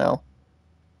just now.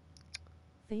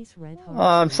 Face red heart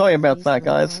I'm shape, sorry about face that, red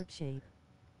guys. heart shape,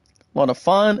 A lot of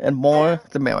fun and more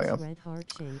the face merrier. red heart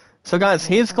shape, So guys,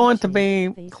 face red he's heart going to shape, be,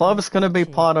 face Clovis red going to heart be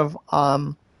shape. part of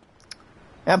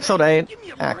episode 8,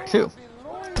 Act 2.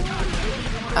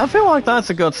 I feel like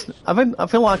that's a good, I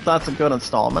feel like that's a good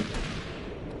installment.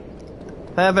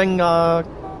 Having,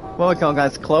 what we call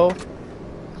guys, Clove.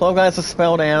 Clove guys is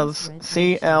spelled as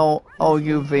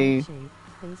C-L-O-U-V. What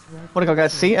do you call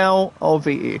guys?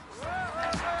 C-L-O-V-E.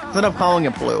 Instead of calling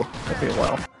it blue, if you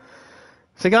will.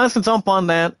 So you guys can jump on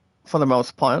that for the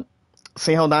most part.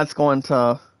 See how that's going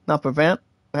to not prevent.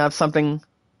 We have something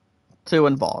to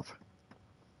involve.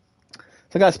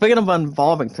 So guys, speaking of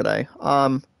involving today,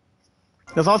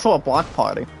 there's also a block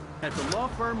party.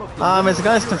 As you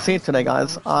guys can see today,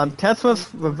 guys,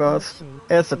 Tetris Reverse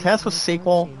is the Tetris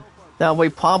sequel that we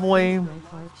probably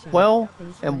will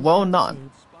and will not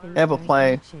ever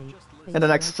play in the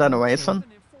next generation.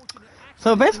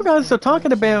 So basically, guys, they're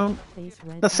talking about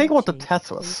the sequel to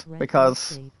Tetris,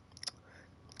 because,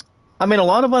 I mean, a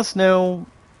lot of us know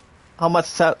how much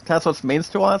Tetris means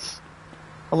to us,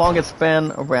 how long it's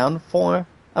been around for.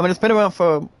 I mean, it's been around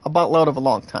for a buttload of a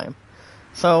long time.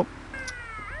 So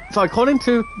according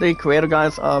to the creator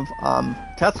guys of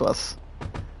Tetris,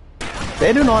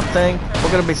 they do not think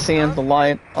we're going to be seeing the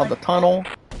light of the tunnel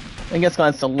against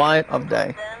guys the light of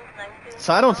day.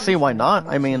 So I don't see why not.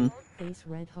 I mean,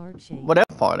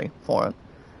 whatever party for it.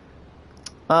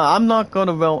 I'm not going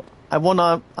to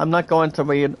I'm not going to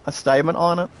read a statement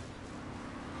on it.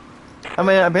 I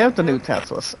mean, I have the new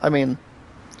Tetris. I mean,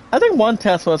 I think one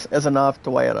Tetris is enough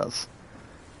the way it is.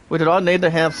 We do not need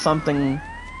to have something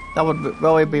that would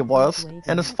really be worse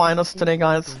in its finest today,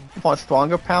 guys, for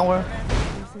stronger power.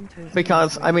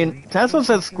 Because, I mean, Tetris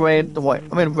is great the way,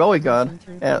 I mean, really good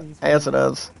as it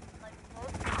is.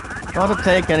 Not to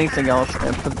take anything else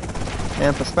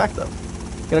in perspective.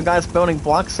 You know, guys building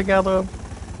blocks together,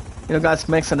 you know, guys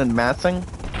mixing and matching,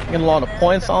 getting a lot of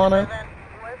points on it,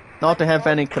 not to have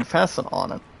any confession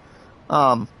on it.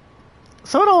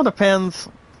 So it all depends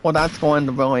what that's going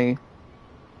to really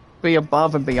be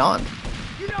above and beyond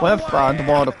with the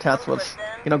world of Tetris.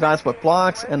 You know, guys, with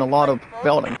blocks and a lot of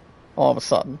building all of a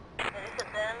sudden.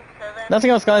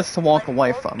 Nothing else, guys, to walk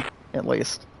away from, at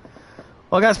least.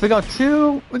 Well, guys, we got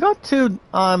two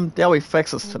daily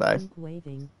fixes today.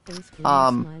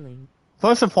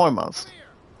 First and foremost.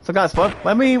 So, guys,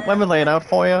 let me lay it out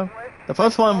for you. The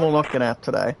first one we're looking at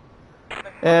today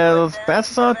is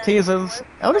Bethesda teases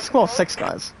Elder Scrolls 6,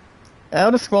 guys.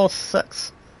 Elder Scrolls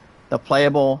 6, the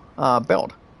playable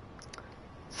build.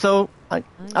 So, I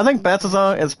think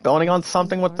Bethesda is building on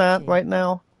something with that right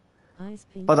now.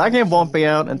 But that game won't be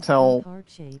out until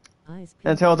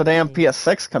the damn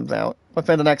PS6 comes out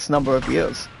within the next number of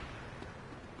years.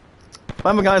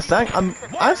 Remember, guys,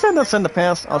 I've said this in the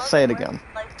past, I'll say it again.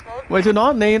 We do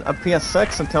not need a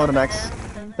PS6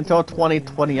 until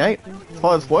 2028, as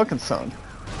far as we're concerned.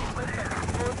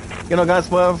 You know, guys,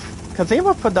 with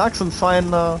Kojima Productions trying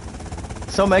to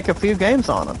still make a few games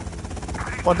on it.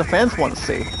 What the fans want to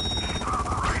see.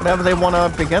 Whatever they want to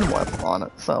begin with on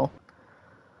it, so.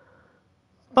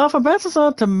 But for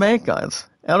Bethesda to make, guys,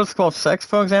 Elder Scrolls 6,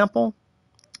 for example,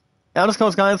 Elder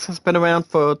Scrolls, guys, has been around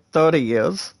for 30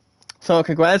 years. So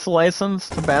congratulations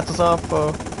to Bethesda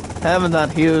for having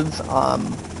that huge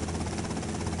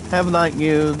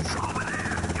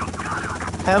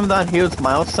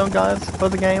milestone, guys, for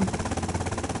the game.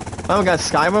 Remember, guys,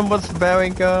 Skyrim was very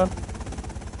good.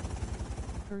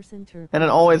 And it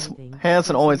always has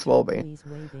and always will be.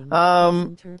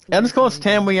 Elder Scrolls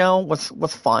Tamriel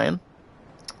was fine.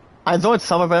 I enjoyed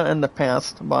some of it in the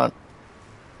past, but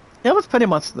it was pretty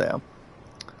much there.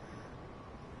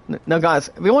 Now, guys,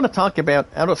 if we want to talk about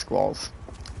Elder Scrolls,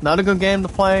 another good game to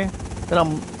play that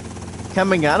I'm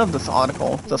coming out of this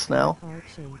article just now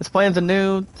is playing the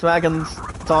new Dragon's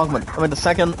Dogma. I mean, the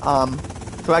second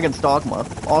Dragon's Dogma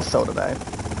also today.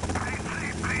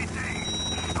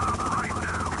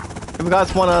 If you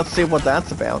guys want to see what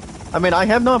that's about. I mean, I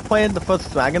have not played the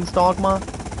first Dragon's Dogma.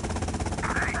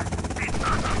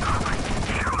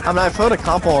 I mean, I've heard a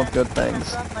couple of good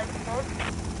things.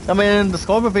 I mean, the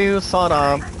score review sort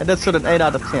of, it did sort of 8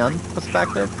 out of 10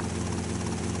 perspective.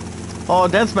 Oh,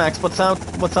 Densmax, what's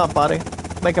up, buddy?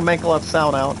 Make a left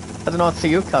sound out. I did not see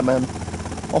you come in.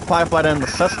 I'll pipe right in the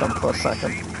system for a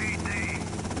second.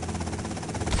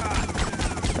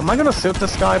 Am I gonna shoot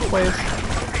this guy, please?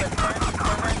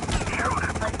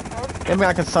 Maybe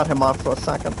I can set him up for a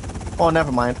second. Oh,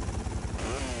 never mind.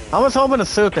 I was hoping to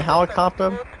shoot the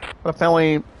helicopter, but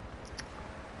apparently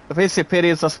the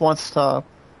VCPD just wants to,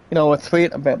 you know,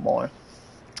 retreat a bit more.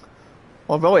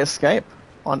 or really escape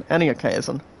on any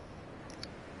occasion.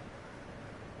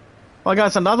 Well,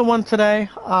 guys, another one today.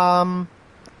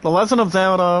 The Legend of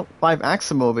Zelda live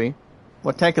action movie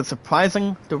will take a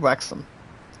surprising direction.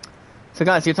 So,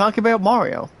 guys, you're talking about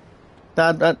Mario.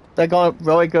 That got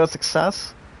really good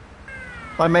success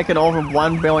by making over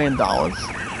 $1 billion.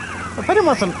 Pretty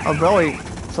much a really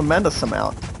tremendous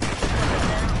amount.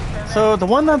 So the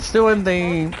one that's doing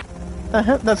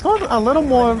that's got a little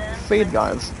more feed,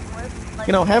 guys.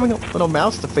 You know, having a little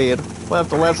mouse to feed with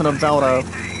the Legend of Zelda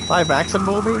live action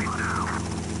movie.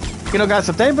 You know, guys,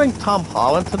 if they bring Tom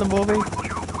Holland to the movie,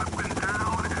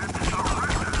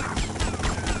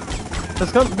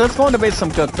 there's going to be some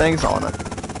good things on it.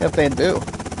 If they do.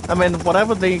 I mean,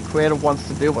 whatever the creator wants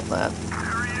to do with that.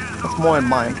 That's more in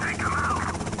mind.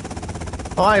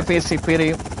 Alright,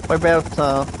 BCPD, we're about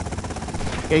to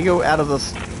get you out of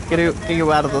this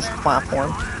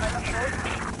platform.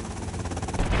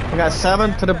 We got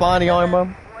 7 to the body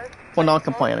armor. We're not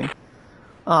complaining.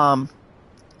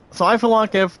 So I feel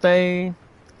like if they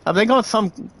got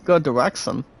some good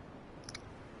direction.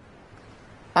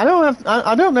 I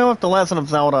don't know if the Legend of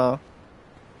Zelda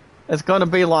is gonna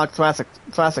be like Jurassic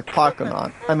Park or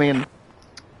not. I mean,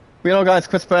 you know, guys,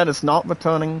 Chris Pratt is not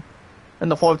returning in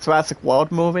the fourth Jurassic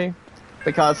World movie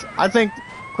because I think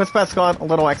Chris Pratt's got a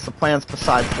little extra plans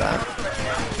besides that.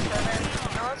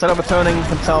 Instead of returning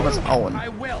himself as Owen.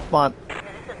 But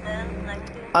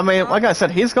I mean, like I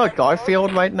said, he's got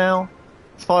Garfield right now,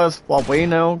 as far as what we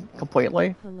know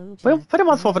completely. Well, pretty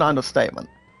much with an understatement.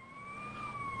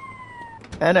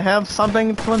 And to have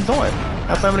something to enjoy.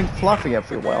 Have something fluffy, if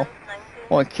you will.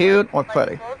 Or cute, or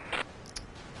pretty.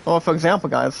 Or, for example,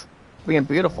 guys, being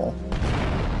beautiful.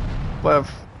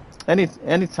 With any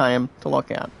time to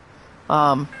look at.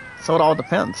 So it all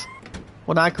depends.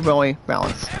 What I could really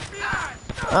balance.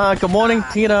 Good morning,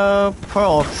 Tina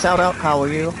Pearl. Shout out, how are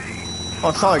you?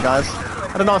 Oh, sorry, guys.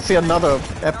 I did not see another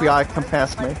FBI come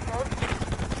past me.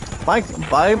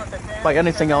 By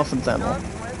anything else in general.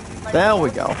 There we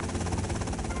go.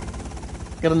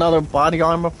 Get another body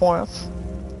armor for us.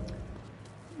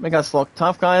 Make us look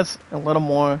tough, guys, and a little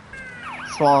more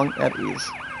strong at ease.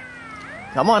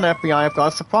 Come on, FBI, I've got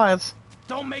a surprise.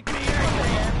 Don't make me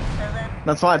angry.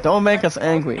 That's right, don't make us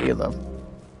angry either.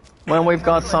 When we've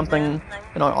got something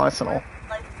in our arsenal.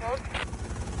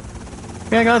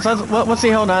 Yeah, guys, we'll see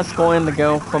how that's going to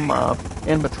go from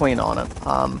in between on it.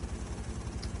 I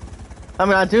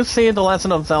mean, I do see The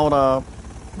Legend of Zelda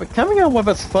coming out with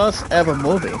its first ever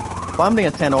movie from the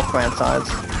Nintendo franchise.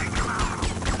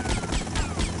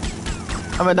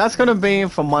 I mean, that's gonna be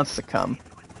for months to come.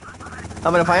 I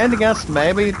mean, if I had to guess,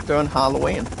 maybe during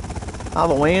Halloween.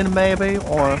 Halloween, maybe,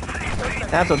 or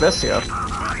after this year.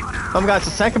 Guys,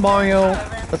 the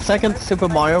second Super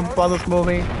Mario Brothers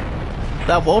movie,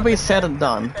 that will be said and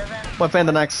done within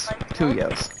the next 2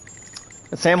 years.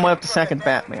 The same way with the second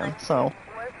Batman, so.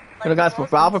 You know, guys,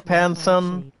 with Robert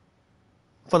Pattinson,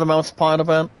 for the most part of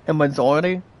it, in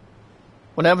majority,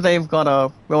 whenever they've got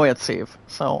to really achieve.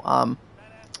 So,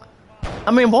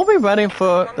 I mean, we'll be ready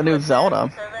for the new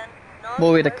Zelda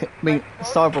movie to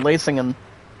start releasing and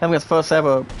having its first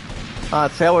ever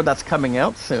trailer that's coming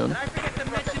out soon.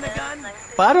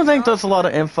 But I don't think there's a lot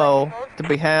of info to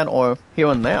be had or here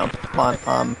and there. But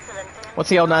we'll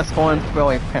see how that's going to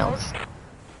really pounce.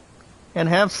 And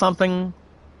have something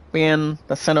be in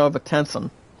the center of attention.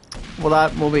 What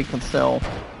that movie can still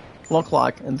look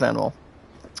like in general.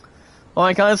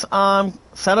 Alright, guys,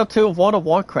 set up to World of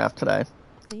Warcraft today.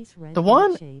 The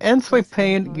one entry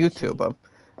paid YouTuber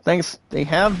thinks they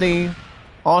have the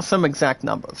awesome exact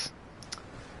numbers.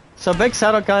 So big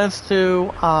shout out, guys,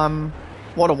 to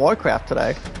World of Warcraft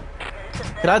today.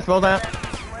 Did I throw that?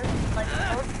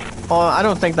 Oh, I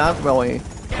don't think that really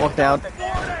worked out.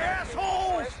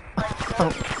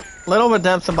 Little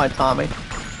redemption by Tommy.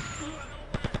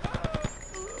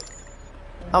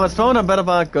 I was throwing a bit of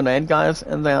a grenade, guys,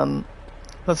 and then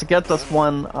let's get this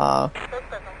one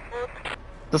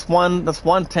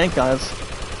tank, guys.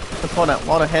 That's got a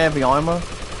lot of heavy armor.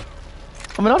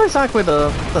 I mean, not exactly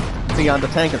the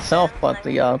tank itself, but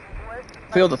the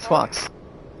field of trucks.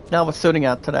 Now we're shooting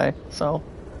at today, so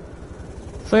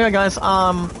yeah, guys.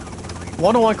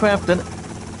 World of Warcraft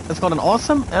has got an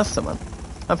awesome estimate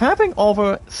of having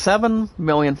over 7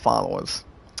 million followers.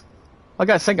 Like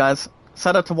I said, guys,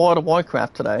 set up to World of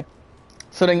Warcraft today,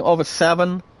 shooting over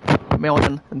 7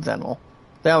 million in general.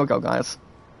 There we go, guys.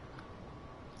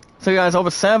 So, you guys, over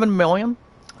 7 million.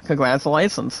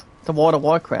 Congratulations to World of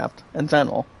Warcraft in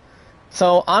general.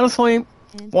 So, honestly,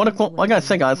 like I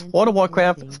said, guys, World of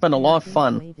Warcraft has been a lot of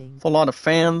fun for a lot of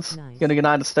fans here in the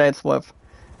United States with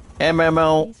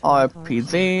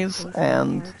MMORPGs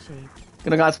and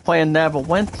guys playing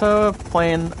Neverwinter,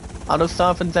 playing other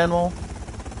stuff in general.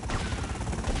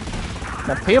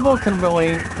 Now people can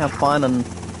really have fun and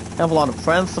have a lot of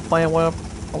friends to play with,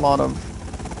 a lot of,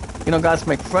 guys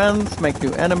make friends, make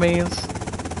new enemies.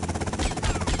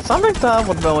 Something that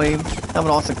would really have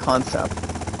an awesome concept.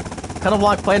 Kind of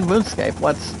like playing RuneScape.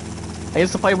 I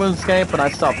used to play RuneScape, but I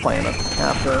stopped playing it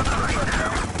after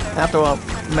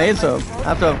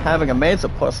having a major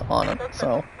push on it.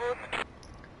 So,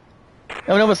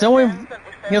 it was the only.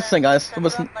 Here's the thing, guys. There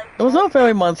was not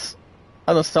very much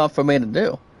other stuff for me to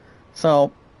do.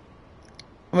 So,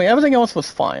 everything else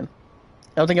was fine.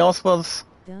 Everything else was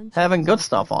having good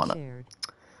stuff on it.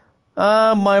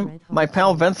 My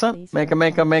pal Vincent, make a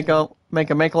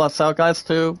lot out, guys,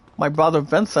 too. My brother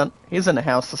Vincent, he's in the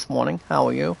house this morning. How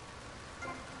are you?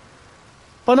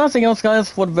 But nothing else,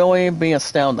 guys, would really be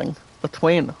astounding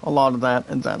between a lot of that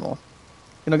in general.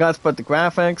 Guys, but the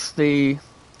graphics, the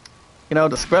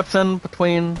description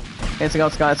between anything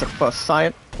else, guys, at first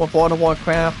sight with World of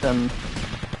Warcraft and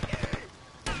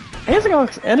anything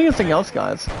else,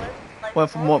 guys,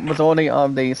 with majority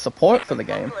of the support for the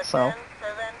game. So,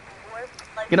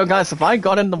 guys, if I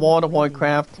got into World of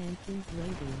Warcraft,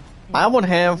 I would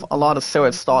have a lot of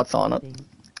serious thoughts on it.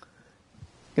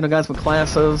 Guys, with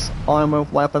classes, armor,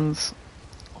 weapons.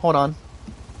 Hold on.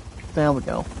 There we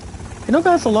go.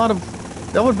 Guys,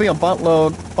 there would be a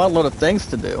buttload of things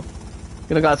to do.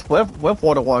 Guys, with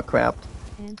World of Warcraft,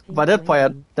 if I did play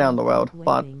it down the road,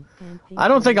 but I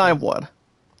don't think I would.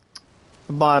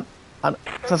 But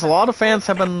since a lot of fans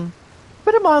have been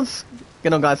pretty much,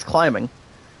 guys, climbing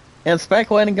and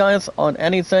speculating, guys, on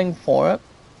anything for it,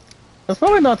 there's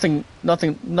probably nothing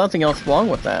else wrong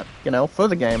with that, for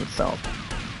the game itself.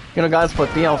 Guys, but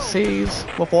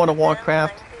DLCs with World of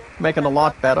Warcraft, making a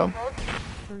lot better,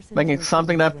 making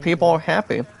something that people are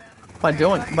happy by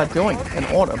doing in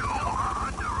order.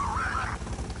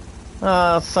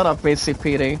 Set up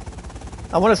VCPD.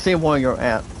 I want to see where you're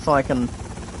at, so I can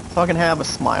have a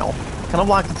smile. Kind of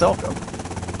like Zelda.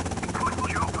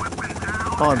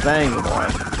 Oh, dang you, boy.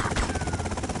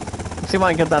 Let's see if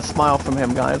I can get that smile from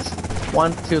him, guys.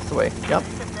 1, 2, 3. Yep.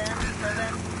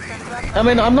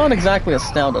 I'm not exactly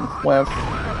astounded with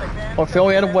or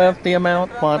affiliated with the amount,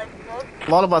 but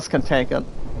a lot of us can take it.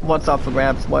 What's up for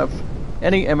grabs with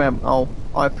any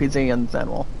MMORPG in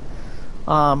general.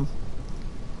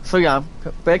 So yeah,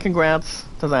 big congrats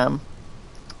to them,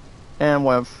 and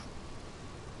with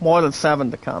more than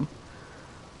 7 to come.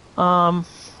 Well,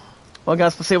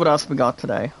 guys, let's see what else we got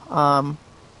today. Well,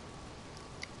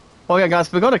 yeah,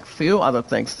 guys, we got a few other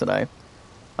things today.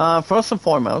 First and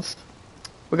foremost,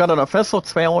 we got an official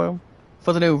trailer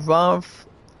for the new Rav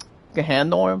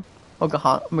Gahandor, or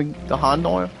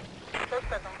Gahandor.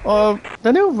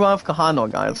 The new Rav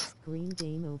Gahandor, guys.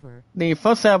 The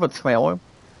first ever trailer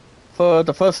for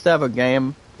the first ever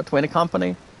game between the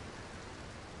company.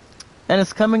 And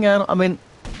it's coming out,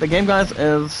 the game, guys,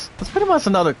 it's pretty much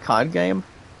another card game.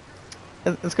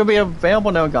 It's going to be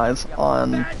available now, guys,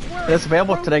 it's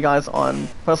available today, guys, on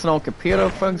personal computer,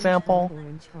 for example.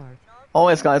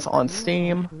 Always, guys, on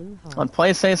Steam, on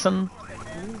PlayStation,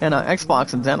 and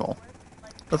Xbox in general.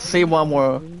 Let's see what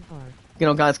we're,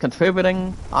 guys,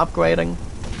 contributing, upgrading.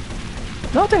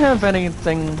 Not to have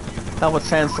anything that would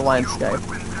change the landscape.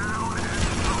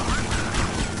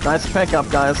 Nice pickup,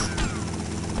 guys.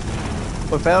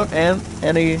 Without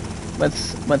any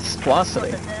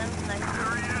monstrosity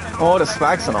or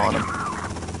distraction on him.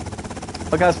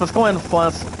 But guys, let's go ahead and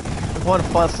flush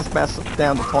this mess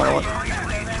down the toilet.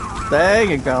 There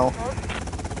you go.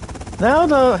 Now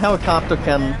the helicopter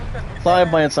can fly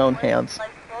by its own hands.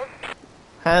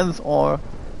 Or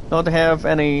not to have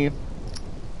any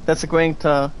disagreeing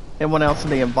to anyone else in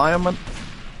the environment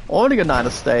or the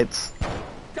United States.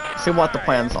 See what the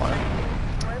plans are.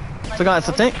 So guys,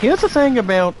 here's the thing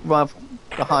about Rav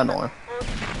Gahandor.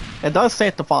 It does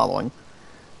state the following.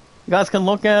 You guys can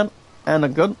look at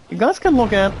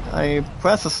a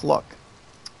precious look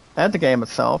at the game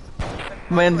itself.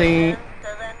 Pretty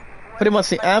much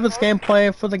the average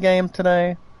gameplay for the game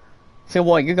today. See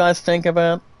what you guys think of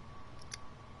it.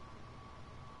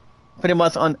 Pretty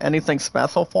much on anything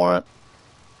special for it.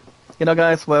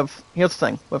 Guys, here's the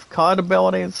thing, with card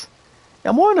abilities,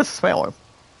 and more in this trailer.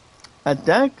 A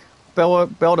deck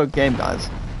builder game, guys,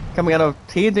 coming out of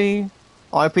TD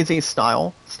RPG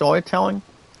style storytelling.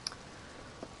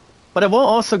 But it will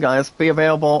also, guys, be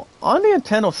available on the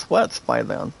Nintendo Switch by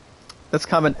then. It's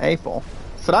coming April.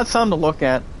 So that's something to look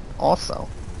at also.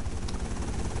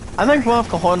 I think Rav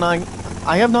Gahandor,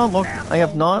 I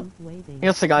have not,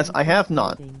 here's the guys, I have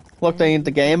not looked at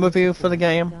the game review for the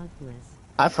game.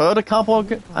 I've heard a couple.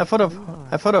 I've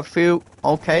heard a few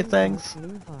okay things,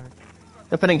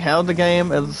 depending how the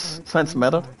game is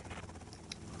transmitted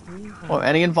or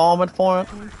any involvement for it.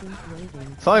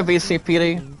 Sorry,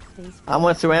 VCPD. I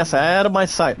want your ass out of my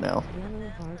sight now.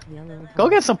 Go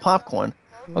get some popcorn.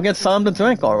 Go get something to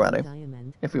drink already,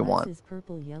 if you want.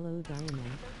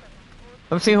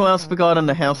 Let me see who else we got in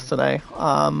the house today.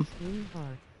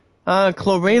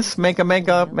 Clarice, make a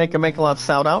love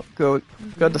shout out. Good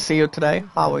to see you today.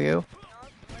 How are you?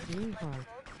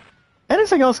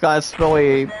 Anything else, guys?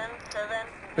 Really,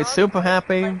 be super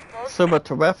happy, super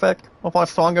terrific with our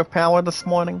stronger power this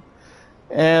morning.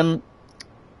 And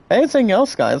anything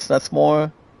else, guys, that's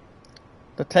more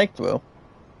to take through,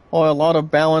 or a lot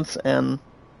of balance and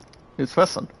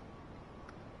nutrition,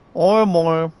 or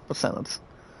more percentage.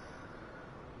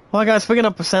 Well, guys, speaking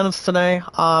of percentage today,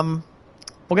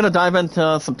 we're gonna dive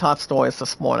into some top stories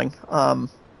this morning.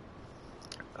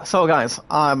 So, guys,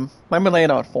 let me lay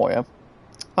it out for you.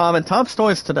 In top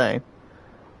stories today,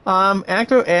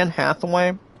 actor Anne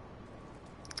Hathaway,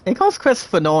 he calls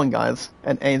Christopher Nolan, guys,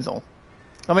 an angel.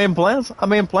 I mean, bless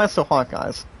her heart,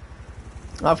 guys.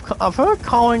 I've heard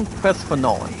calling Christopher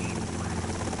Nolan,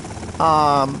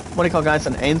 what do you call, guys,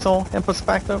 an angel in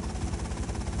perspective?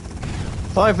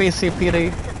 Sorry,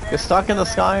 VCPD, you're stuck in the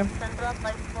sky.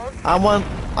 I want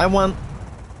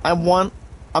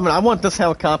this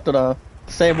helicopter to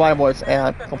stay where I was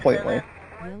at completely.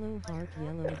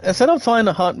 Instead of trying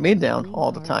to hunt me down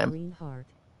all the time.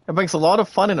 It brings a lot of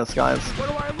fun in this, guys. What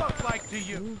do I look like to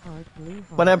you?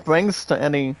 When it brings to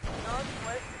any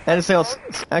sales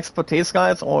expertise,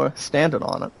 guys, or standard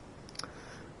on it.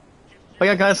 But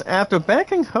yeah, guys, after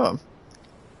backing her,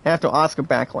 after Oscar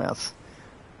backlash,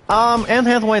 Anne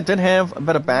Hathaway did have a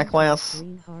bit of backlash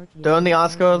during the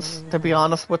Oscars, to be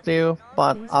honest with you.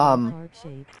 But you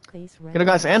know,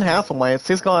 guys, Anne Hathaway,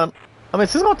 she's got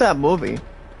that movie.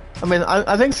 I mean,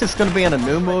 I think she's gonna be in a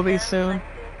new movie soon.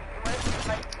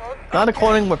 Not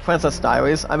according with Princess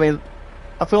Diaries. I mean,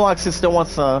 I feel like she still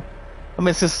wants to.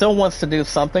 She still wants to do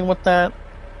something with that.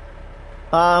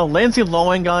 Lindsay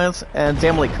Lohan, guys, and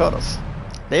Jamie Lee Curtis,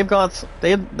 they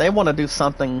want to do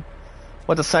something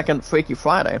with the second Freaky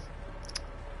Friday.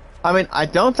 I mean, I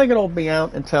don't think it'll be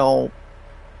out until,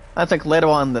 I think, later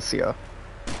on this year.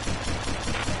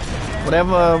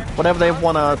 Whatever they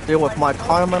want to do with Mike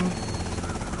Harmon.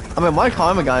 I mean, Mike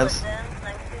Harmon, guys,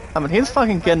 I mean, he's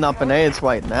fucking getting up in age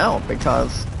right now,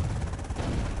 because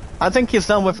I think he's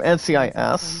done with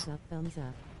NCIS.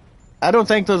 I don't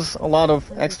think there's a lot of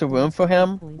extra room for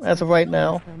him as of right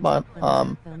now, but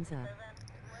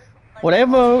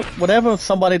whatever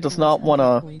somebody does not want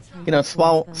to, you know,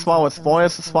 swallow his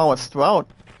voice, swallow his throat,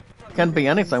 can be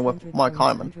anything with Mark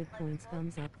Harmon.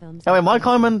 I mean, Mark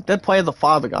Harmon did play the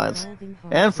father, guys,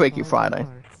 and Freaky Friday,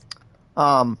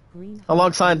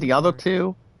 alongside the other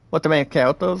two, with the main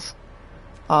characters.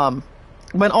 But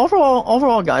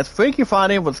overall, guys, Freaky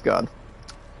Friday was good.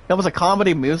 It was a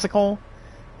comedy musical,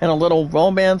 and a little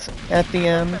romance at the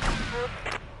end.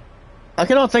 I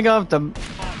cannot think of the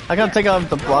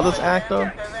brother's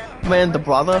actor. I mean, the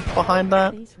brother behind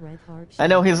that. I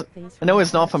know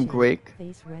he's not from Greek.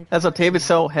 As a TV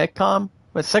show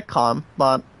sitcom,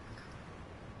 but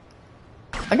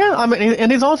again, I mean,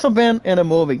 and he's also been in a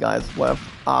movie, guys, with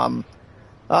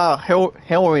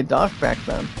Hilary Duff back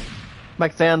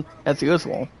then, as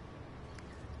usual.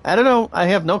 I don't know. I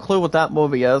have no clue what that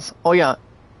movie is. Oh yeah,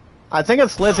 I think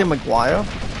it's Lizzie McGuire.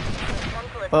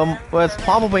 Well, it's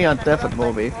probably a different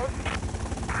movie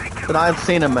that I've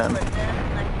seen him in.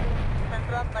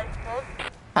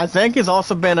 I think he's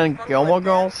also been in Gilmore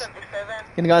Girls.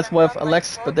 You guys, with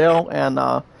Alexis Bledel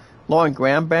and Lauren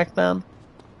Graham back then.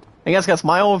 I guess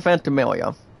Milo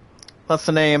Ventimiglia. That's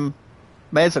the name.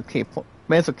 Major key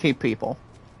people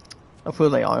of who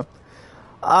they are.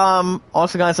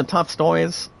 Also, guys, in top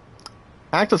stories,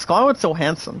 actor Scarlett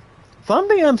Johansson from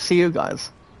the MCU,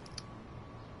 guys.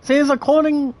 See,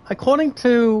 according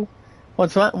to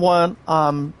what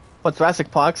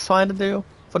Jurassic Park's trying to do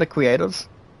for the creators.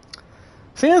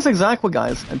 See, that's exactly,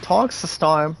 guys, and talks to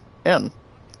star in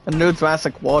a new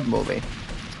Jurassic World movie.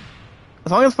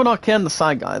 As long as we're not kidding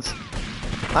aside, guys,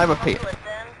 I repeat.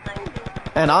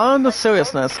 And on the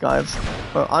seriousness, guys,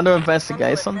 we're under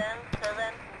investigation.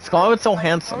 Scarlett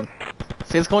Johansson,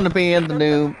 she's going to be in the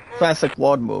new Jurassic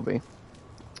World movie.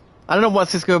 I don't know what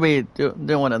she's going to be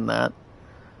doing in that.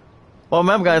 Well,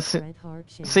 remember, guys,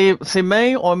 she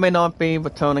may or may not be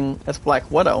returning as Black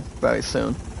Widow very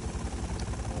soon.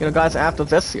 You know, guys, after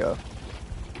this year.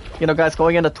 You know, guys,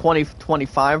 going into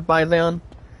 2025 by then.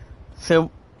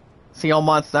 See how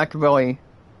much that could really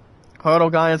hurdle,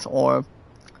 guys, or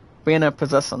be in a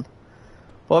position.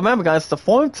 But remember, guys, the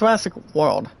fourth Jurassic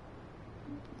World,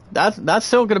 that's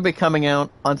still going to be coming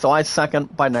out on July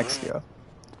 2nd by next year.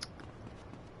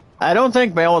 I don't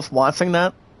think Bale is watching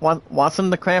that, watching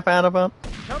the crap out of it.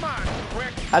 Come on,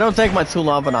 quick. I don't think my True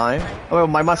Love and I, or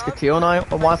my Musketeer and I,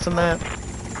 are watching that.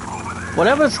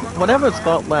 Whatever's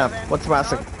got left with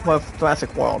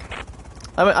Jurassic World.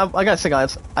 I mean, like I said,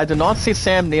 guys, I do not see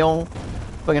Sam Neill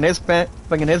bringing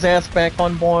his ass back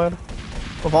on board.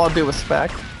 With all due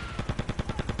respect.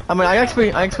 I mean, I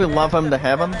actually love him to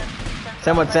heaven.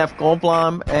 Same with Jeff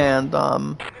Goldblum, and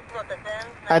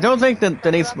I don't think that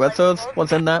Denise Richards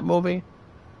was in that movie.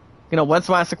 You know, with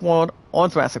Jurassic World or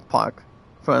Jurassic Park,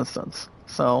 for instance.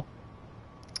 So,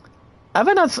 I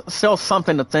think that's still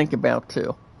something to think about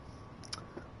too.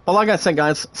 But like I said,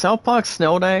 guys, South Park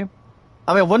Snow Day.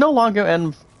 I mean, we're no longer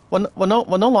in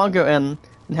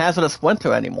hazardous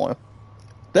winter anymore.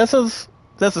 This is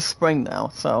spring now,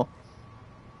 so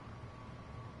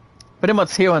pretty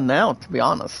much here and now, to be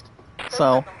honest.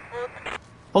 So,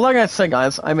 but like I said,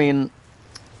 guys, I mean,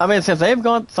 since they've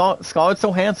got Scarlett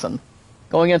Johansson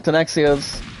going into next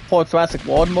year's fourth Jurassic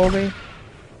World movie,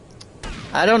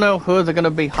 I don't know who they're gonna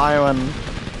be hiring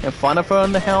in front of her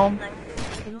in the helm.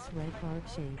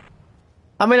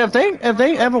 I mean, if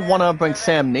they ever want to bring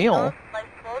Sam Neill,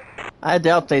 I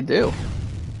doubt they do.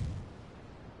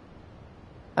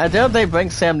 I doubt they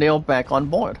bring Sam Neill back on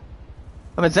board.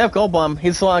 I mean, Jeff Goldblum,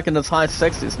 he's like in his high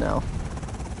 60s now.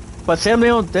 But Sam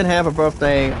Neill did have a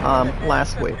birthday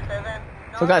last week.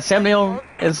 So guys, Sam Neill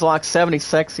is like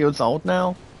 76 years old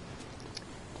now.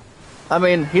 I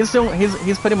mean, he's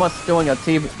pretty much doing a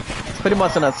TV, pretty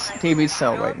much in a TV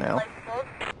show right now.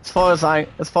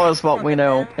 As far as what we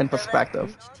know in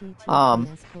perspective.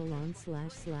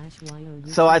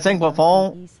 So I think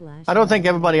I don't think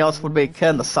everybody else would be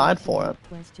kidding aside for it.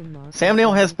 Sam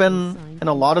Neill has been in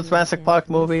a lot of Jurassic Park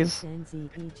movies.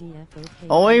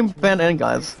 Only been in,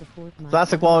 guys,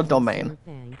 Jurassic World Domain.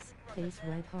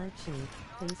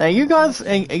 And you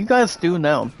guys do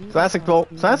know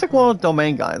Jurassic World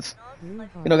Domain, guys. You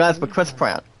know, guys, but Chris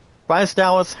Pratt, Bryce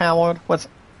Dallas Howard,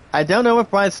 I don't know if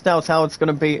Bryce Dallas Howard's going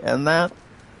to be in that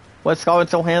with Scarlett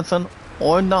Johansson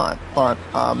or not, but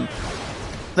I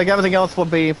think everything else will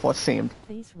be foreseen.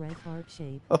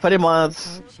 Or pretty much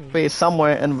be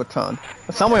somewhere in return.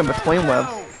 Or somewhere in between with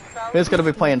who's going to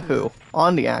be playing who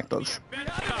on the actors.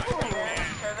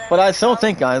 But I still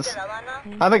think, guys,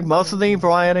 I think most of the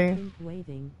variety,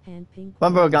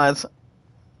 remember, guys,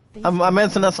 I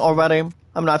mentioned this already.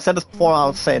 I mean, I've said this before,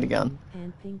 I'll say it again.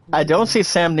 I don't see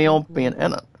Sam Neill being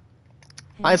in it.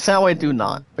 I sadly do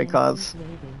not, because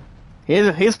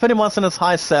he's pretty much in his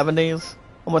high 70s,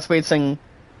 almost reaching,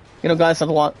 you know, guys in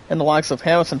the likes of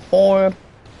Harrison Ford.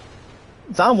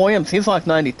 John Williams, he's like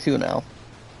 92 now,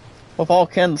 with all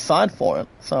Ken aside for it,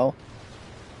 so.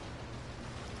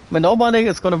 I mean, nobody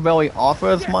is going to really offer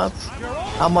as much,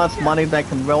 how much money they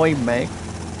can really make.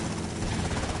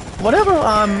 Whatever,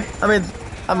 I mean,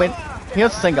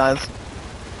 here's the thing, guys.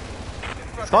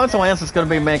 Scarlett Johansson's going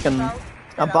to be making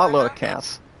a buttload of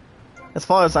cash. As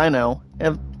far as I know,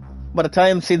 by the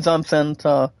time she jumps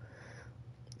into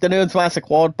the new Jurassic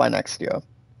World by next year,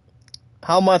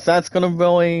 how much that's going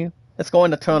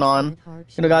to turn on,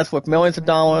 you know, guys, with millions of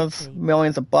dollars,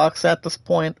 millions of bucks at this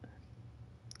point.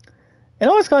 And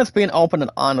always guys being open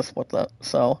and honest with it,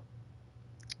 so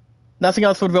nothing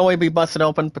else would really be busted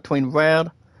open between red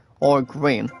or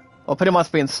green, or pretty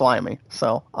much being slimy,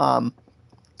 so, but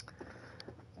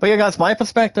yeah, guys, my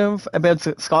perspective about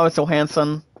Scarlett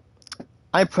Johansson,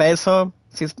 I praise her.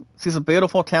 She's a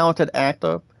beautiful, talented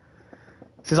actor.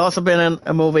 She's also been in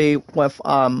a movie with,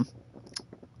 guys,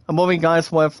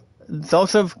 with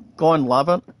Joseph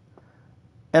Gordon-Levitt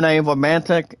in a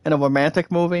romantic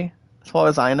movie, as far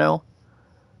as I know.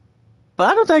 But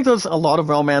I don't think there's a lot of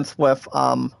romance with,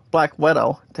 Black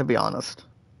Widow, to be honest.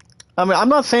 I mean, I'm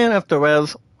not saying if there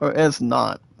is or is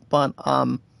not, but,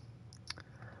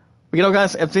 you know,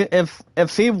 guys,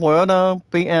 if she were to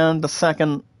be in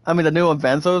the new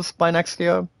Avengers by next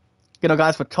year, you know,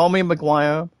 guys, with Tobey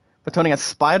Maguire returning as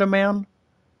Spider-Man,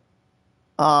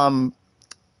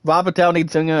 Robert Downey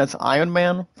Jr. as Iron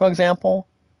Man, for example,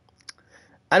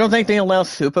 I don't think they allow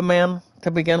Superman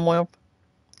to begin with.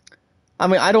 I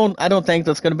mean, I don't think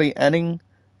there's going to be anything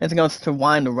else to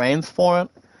wind the reins for it,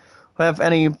 or have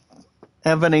any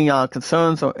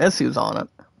concerns or issues on it,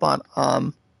 but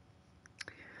I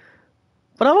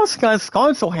was, guys,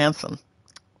 Scarlett Johansson.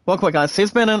 Real quick, guys, she's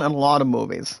been in a lot of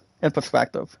movies, in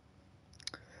perspective.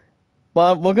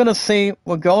 But we're going to see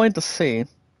what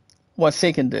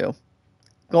she can do.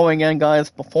 Going in,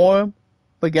 guys, before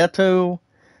we get to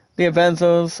the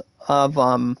Avengers of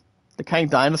the Kang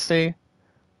Dynasty.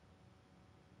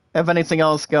 If anything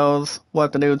else goes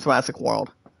with the new Jurassic World.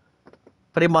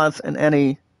 Pretty much in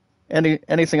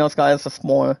anything else, guys, that's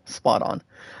more spot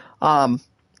on.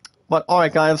 But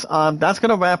alright, guys, that's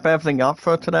gonna wrap everything up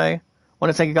for today. I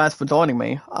want to thank you guys for joining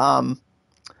me.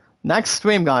 Next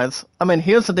stream, guys. I mean,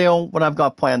 here's the deal. What I've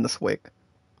got planned this week.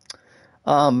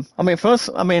 First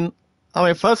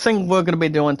thing we're gonna be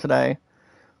doing today.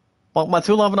 Well, my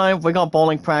two love and I, we got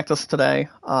bowling practice today.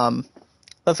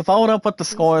 Let's follow it up with the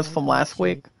scores from last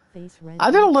week.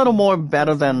 I did a little more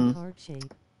better than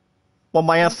what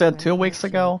my ass did 2 weeks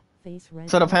ago,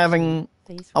 instead of having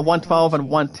a 112 and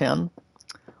 110.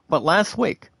 But last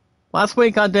week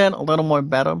I did a little more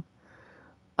better.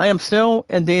 I am still,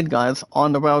 indeed, guys,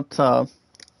 on the road to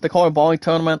the Core Bowling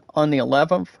Tournament on the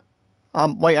 11th.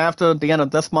 Right after the end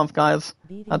of this month, guys,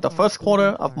 at the first quarter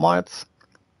of March.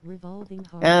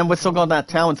 And we still got that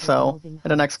talent show in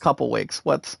the next couple weeks.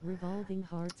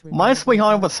 My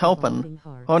sweetheart was helping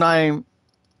when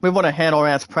we would have had our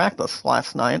ass practice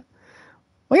last night.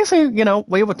 We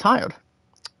were tired.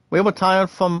 I was tired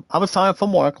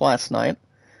from work last night.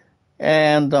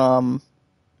 And,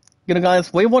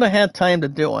 guys, we would have had time to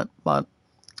do it. But,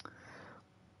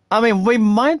 we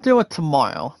might do it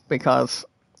tomorrow because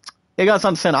you guys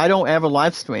understand, I don't ever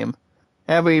live stream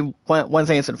every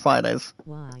Wednesdays and Fridays.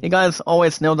 Why? You guys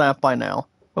always know that by now,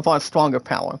 with our stronger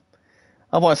power,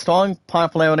 of our strong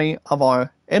popularity, of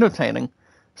our entertaining,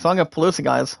 stronger policing,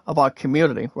 guys, of our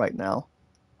community right now,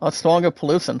 our stronger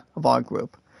policing of our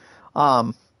group.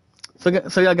 So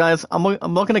yeah, guys, I'm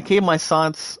looking to keep my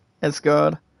sights as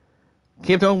good,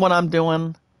 keep doing what I'm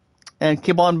doing, and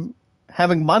keep on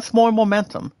having much more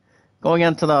momentum going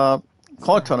into the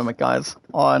core tournament, guys,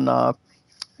 on the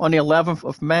 11th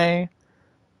of May.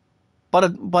 But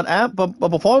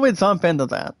before we jump into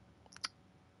that,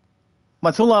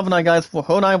 my two love and I, guys, her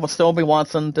and I will still be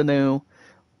watching the new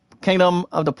Kingdom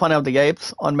of the Planet of the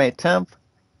Apes on May 10th.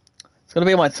 It's going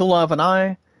to be my two love and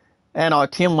I, and our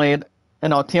team lead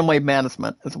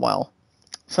management as well.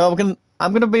 So I'm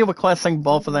going to be requesting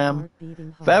both of them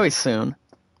very soon.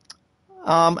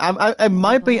 I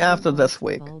might be after this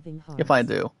week if I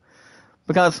do.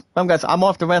 Because, guys, I'm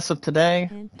off the rest of today,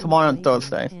 tomorrow, and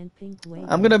Thursday.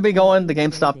 I'm going to be going to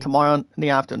GameStop tomorrow in the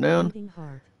afternoon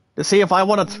to see if I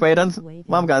want to trade in.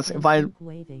 Guys, if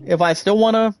I still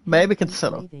want to maybe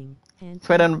consider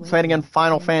trading in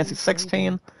Final Fantasy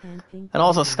 16 and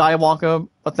also Skywalker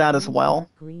with that as well.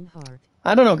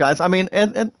 I don't know, guys.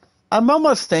 I'm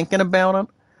almost thinking about it,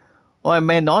 or I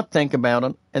may not think about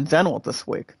it in general this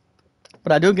week.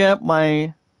 But I do get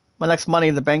my next Money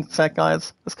in the Bank check,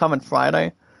 guys, is coming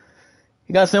Friday.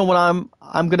 You guys know what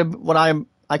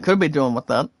I could be doing with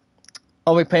that.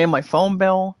 I'll be paying my phone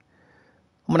bill.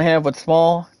 I'm gonna have what's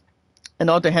small, and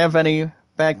not to have any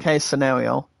bad case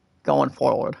scenario going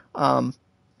forward. That's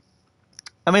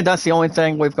the only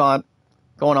thing we've got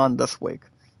going on this week,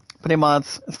 pretty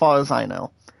much as far as I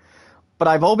know. But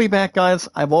I will be back, guys.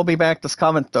 I will be back this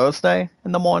coming Thursday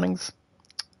in the mornings.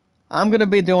 I'm gonna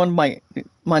be doing my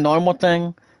normal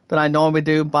thing that I normally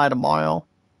do by tomorrow,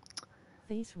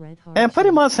 and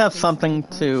pretty much have something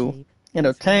to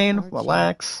entertain,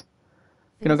 relax.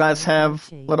 Guys, have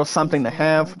a little something to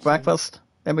have for breakfast,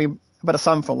 maybe a bit of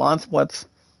something for lunch.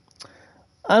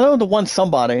 I know the one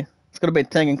somebody is going to be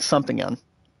taking something in,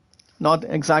 not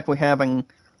exactly having,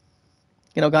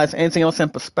 guys, anything else in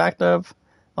perspective,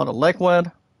 not a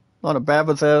liquid, not a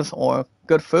beverages, or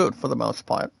good food for the most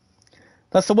part.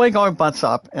 That's the way going butts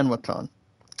up in return.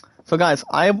 So guys,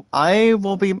 I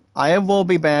will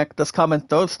be back this coming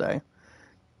Thursday.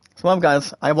 So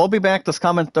guys, I will be back this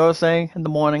coming Thursday in the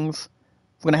mornings.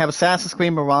 We're gonna have Assassin's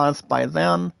Creed Mirage by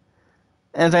then,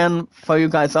 and then fill you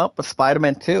guys up with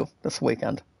Spider-Man 2 this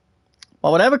weekend.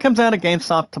 Well, whatever comes out of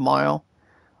GameStop tomorrow,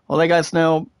 I'll let you guys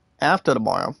know after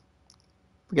tomorrow.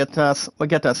 We get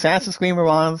to Assassin's Creed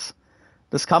Mirage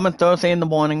this coming Thursday in the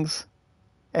mornings,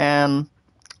 and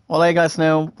I'll let you guys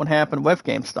know what happened with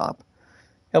GameStop.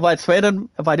 If I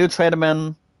do trade them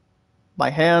in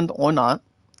by hand or not,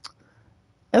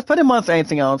 it's pretty much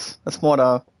anything else that's more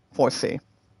to foresee.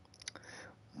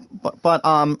 But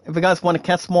if you guys want to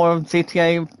catch more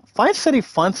GTA Vice City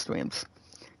fun streams,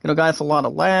 guys, a lot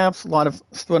of laughs, a lot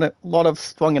of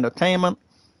strong entertainment.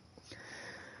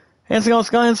 Anything else,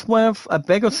 guys, with a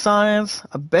big size,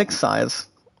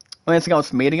 or anything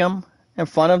else medium in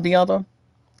front of the other,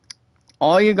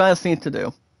 all you guys need to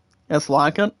do is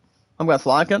like it.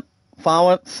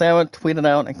 Follow it, share it, tweet it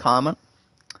out, and comment.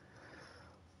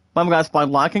 Remember, guys, by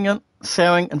liking it,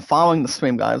 sharing, and following the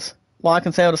stream, guys. Like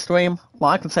and share the stream,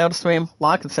 like and share the stream,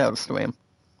 like and share the stream.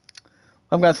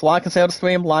 guys, like and share the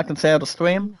stream, like and share the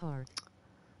stream. Green heart.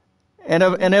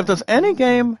 And if there's any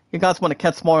game you guys want to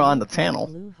catch more on the channel,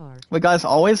 Blue heart. we guys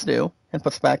always do, in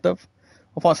perspective,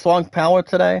 with our strong power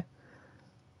today,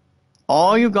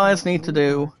 all you guys need to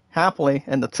do, happily,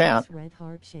 in the chat, Face red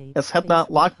heart shape. is hit Face that red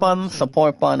like heart button, shape.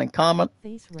 support button, and comment.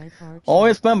 Face red heart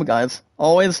Always shape. remember, guys,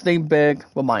 always the big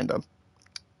reminder.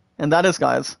 And that is,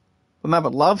 guys, remember,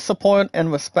 love, support,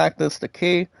 and respect is the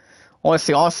key. Always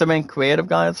the awesome and creative,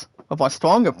 guys, of our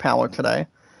stronger power today.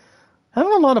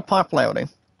 Having a lot of popularity.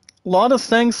 A lot of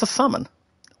things to summon.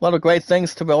 A lot of great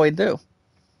things to really do.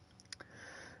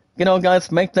 You know,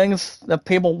 guys, make things that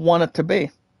people want it to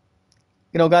be.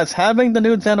 You know, guys, having the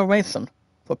new generation,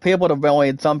 for people to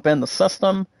really jump in the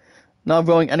system, not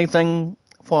doing anything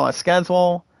for our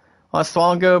schedule, our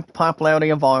stronger popularity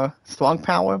of our strong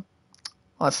power,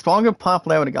 our stronger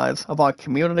popularity, guys, of our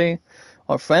community,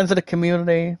 our friends of the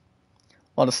community,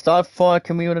 all the stuff for our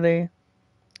community.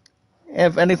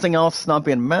 If anything else not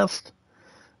being missed,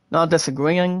 not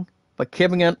disagreeing, but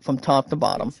keeping it from top to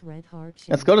bottom. Face red heart shape.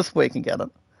 Let's go this week and get it.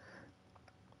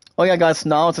 Oh yeah, guys,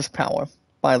 knowledge is power,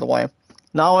 by the way.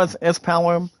 Knowledge is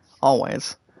power,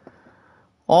 always.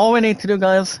 All we need to do,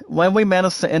 guys, when we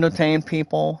manage to entertain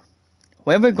people,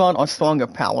 when we've got our stronger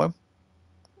power,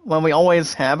 when we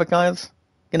always have it, guys,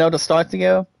 you know, to start the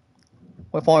year,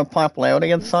 with our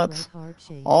popularity and Face such, red heart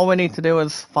shape. all we need to do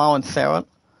is follow and share it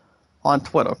on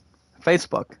Twitter,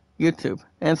 Facebook, YouTube,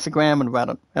 Instagram, and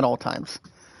Reddit at all times.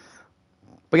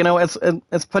 But you know,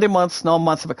 it's pretty much not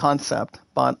much of a concept,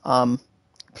 but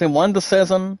between one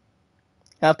decision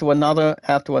after another,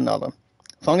 as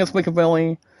long as we can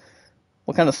really,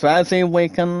 what kind of strategy we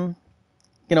can,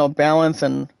 you know, balance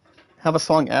and have a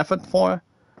strong effort for,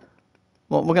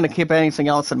 well, we're going to keep anything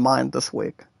else in mind this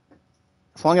week.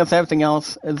 As long as everything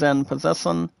else is in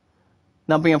position,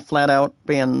 not being flat out,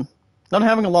 not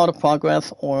having a lot of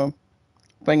progress or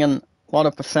bringing a lot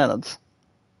of percentage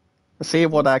to see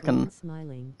what I can,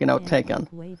 Smiling. you know, Hand take in. pink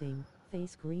waving.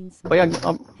 Face green But yeah,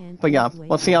 smiling. Hand but yeah, pink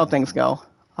let's see how waving. things go.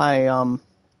 Like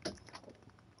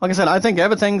I said, I think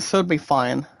everything should be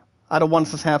fine. I don't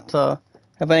want us to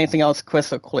have anything else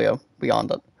crystal clear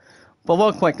beyond it. But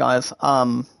real quick, guys,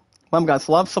 remember, guys,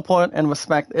 love, support, and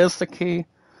respect is the key.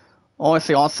 Always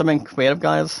the awesome and creative,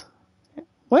 guys.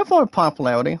 With our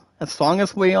popularity, as strong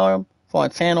as we are for our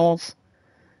channels,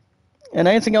 and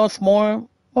anything else more,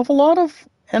 with a lot of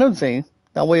energy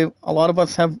that a lot of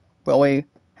us have really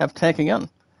have taken in.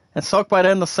 And soak right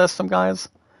in the system, guys,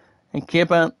 and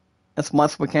keep it as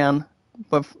much as we can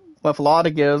with a lot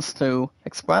of gears to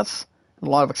express, and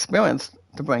a lot of experience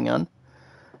to bring in.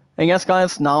 And yes,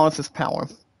 guys, knowledge is power.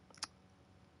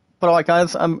 But alright,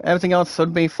 guys, everything else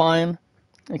should be fine.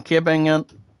 And keeping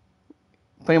it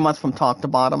pretty much from top to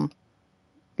bottom.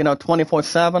 You know,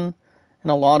 24/7,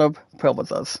 and a lot of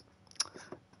privileges.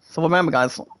 So remember,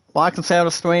 guys, like and share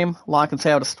the stream, like and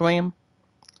share the stream,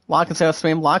 like and share the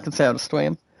stream, like and share the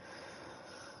stream.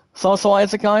 So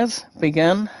Isaac, guys,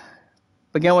 begin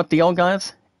with the old,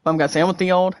 guys. Remember, guys, end with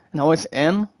the old, and always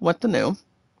end with the new,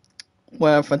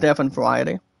 with a different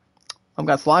variety.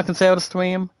 Guys, like and share the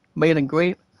stream, meet and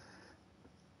greet,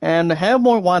 and have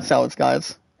more watch hours,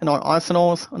 guys, in our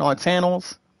arsenals, in our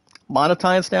channels,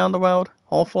 monetize down the road,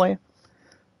 hopefully.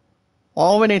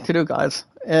 All we need to do, guys,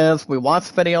 is we watch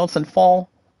videos in full.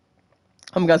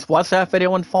 Guys, watch that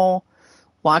video in full,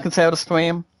 like and share the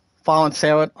stream, follow and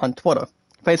share it on Twitter,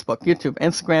 Facebook, YouTube,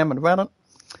 Instagram, and Reddit,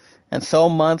 and so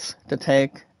much to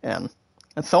take in.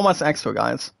 And so much extra,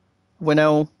 guys. We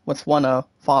know what's want to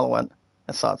follow it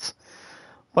and such.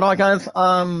 But alright, guys,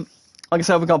 like I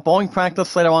said, we got bowling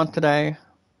practice later on today.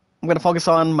 I'm going to focus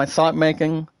on my shot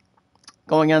making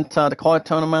going into the card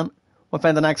tournament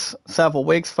within the next several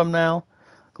weeks from now,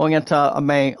 going into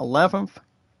May 11th.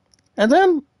 And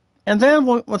then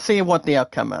we'll see what the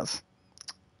outcome is.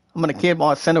 I'm going to keep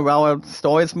our Cinderella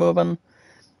stories moving.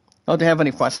 Not to have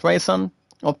any frustration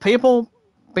or people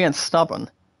being stubborn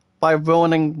by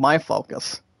ruining my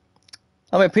focus.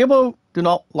 I mean, people do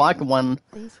not like when...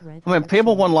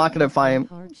 people wouldn't like it if I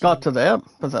got to their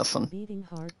position.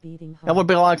 It would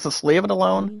be like, just leave it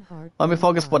alone. Let me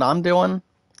focus what I'm doing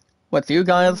with you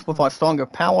guys, with our stronger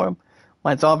power,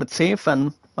 my Java Chief,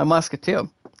 and my Musketeer.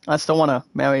 I still want to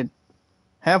marry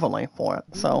heavily for it.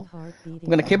 So I'm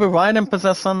going to keep it right in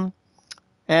position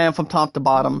and from top to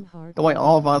bottom, the way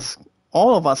all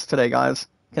of us today, guys,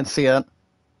 can see it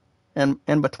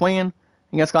in between. And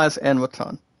yes, guys, in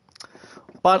return.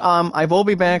 But I will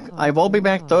be back.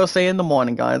 Thursday in the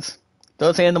morning, guys.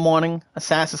 Thursday in the morning,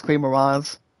 Assassin's Creed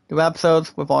Mirage. Do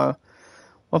episodes with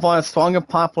our stronger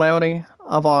popularity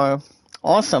of our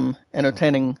awesome,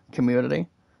 entertaining community.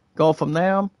 Go from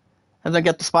there, And then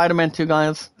get the Spider-Man 2,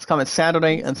 guys. It's coming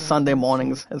Saturday and Sunday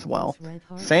mornings as well.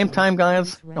 Same time,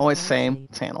 guys, and always same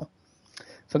channel.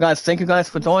 So, guys, thank you guys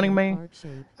for joining me.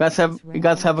 You guys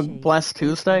have a blessed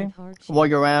Tuesday while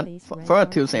you're at for a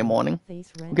Tuesday morning.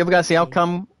 We'll give you guys the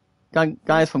outcome,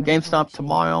 guys, from GameStop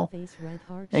tomorrow,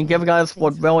 and give you guys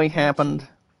what really happened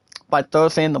by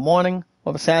Thursday in the morning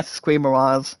with Assassin's Creed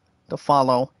Mirage to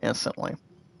follow instantly.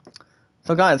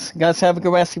 So, guys, you guys have a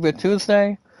good rest of your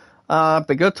Tuesday.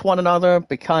 Be good to one another,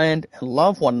 be kind, and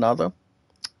love one another.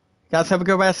 You guys have a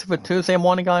good rest of your Tuesday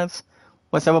morning, guys.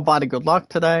 Wish everybody good luck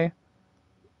today.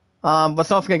 But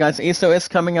don't forget, guys, Easter is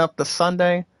coming up this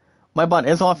Sunday. My butt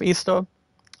is off Easter.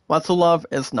 What's to love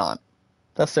is not.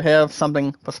 Just to have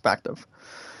something perspective.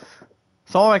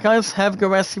 So, alright, guys, have a good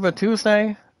rest of your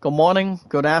Tuesday. Good morning,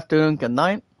 good afternoon, good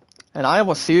night. And I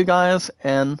will see you guys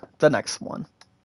in the next one.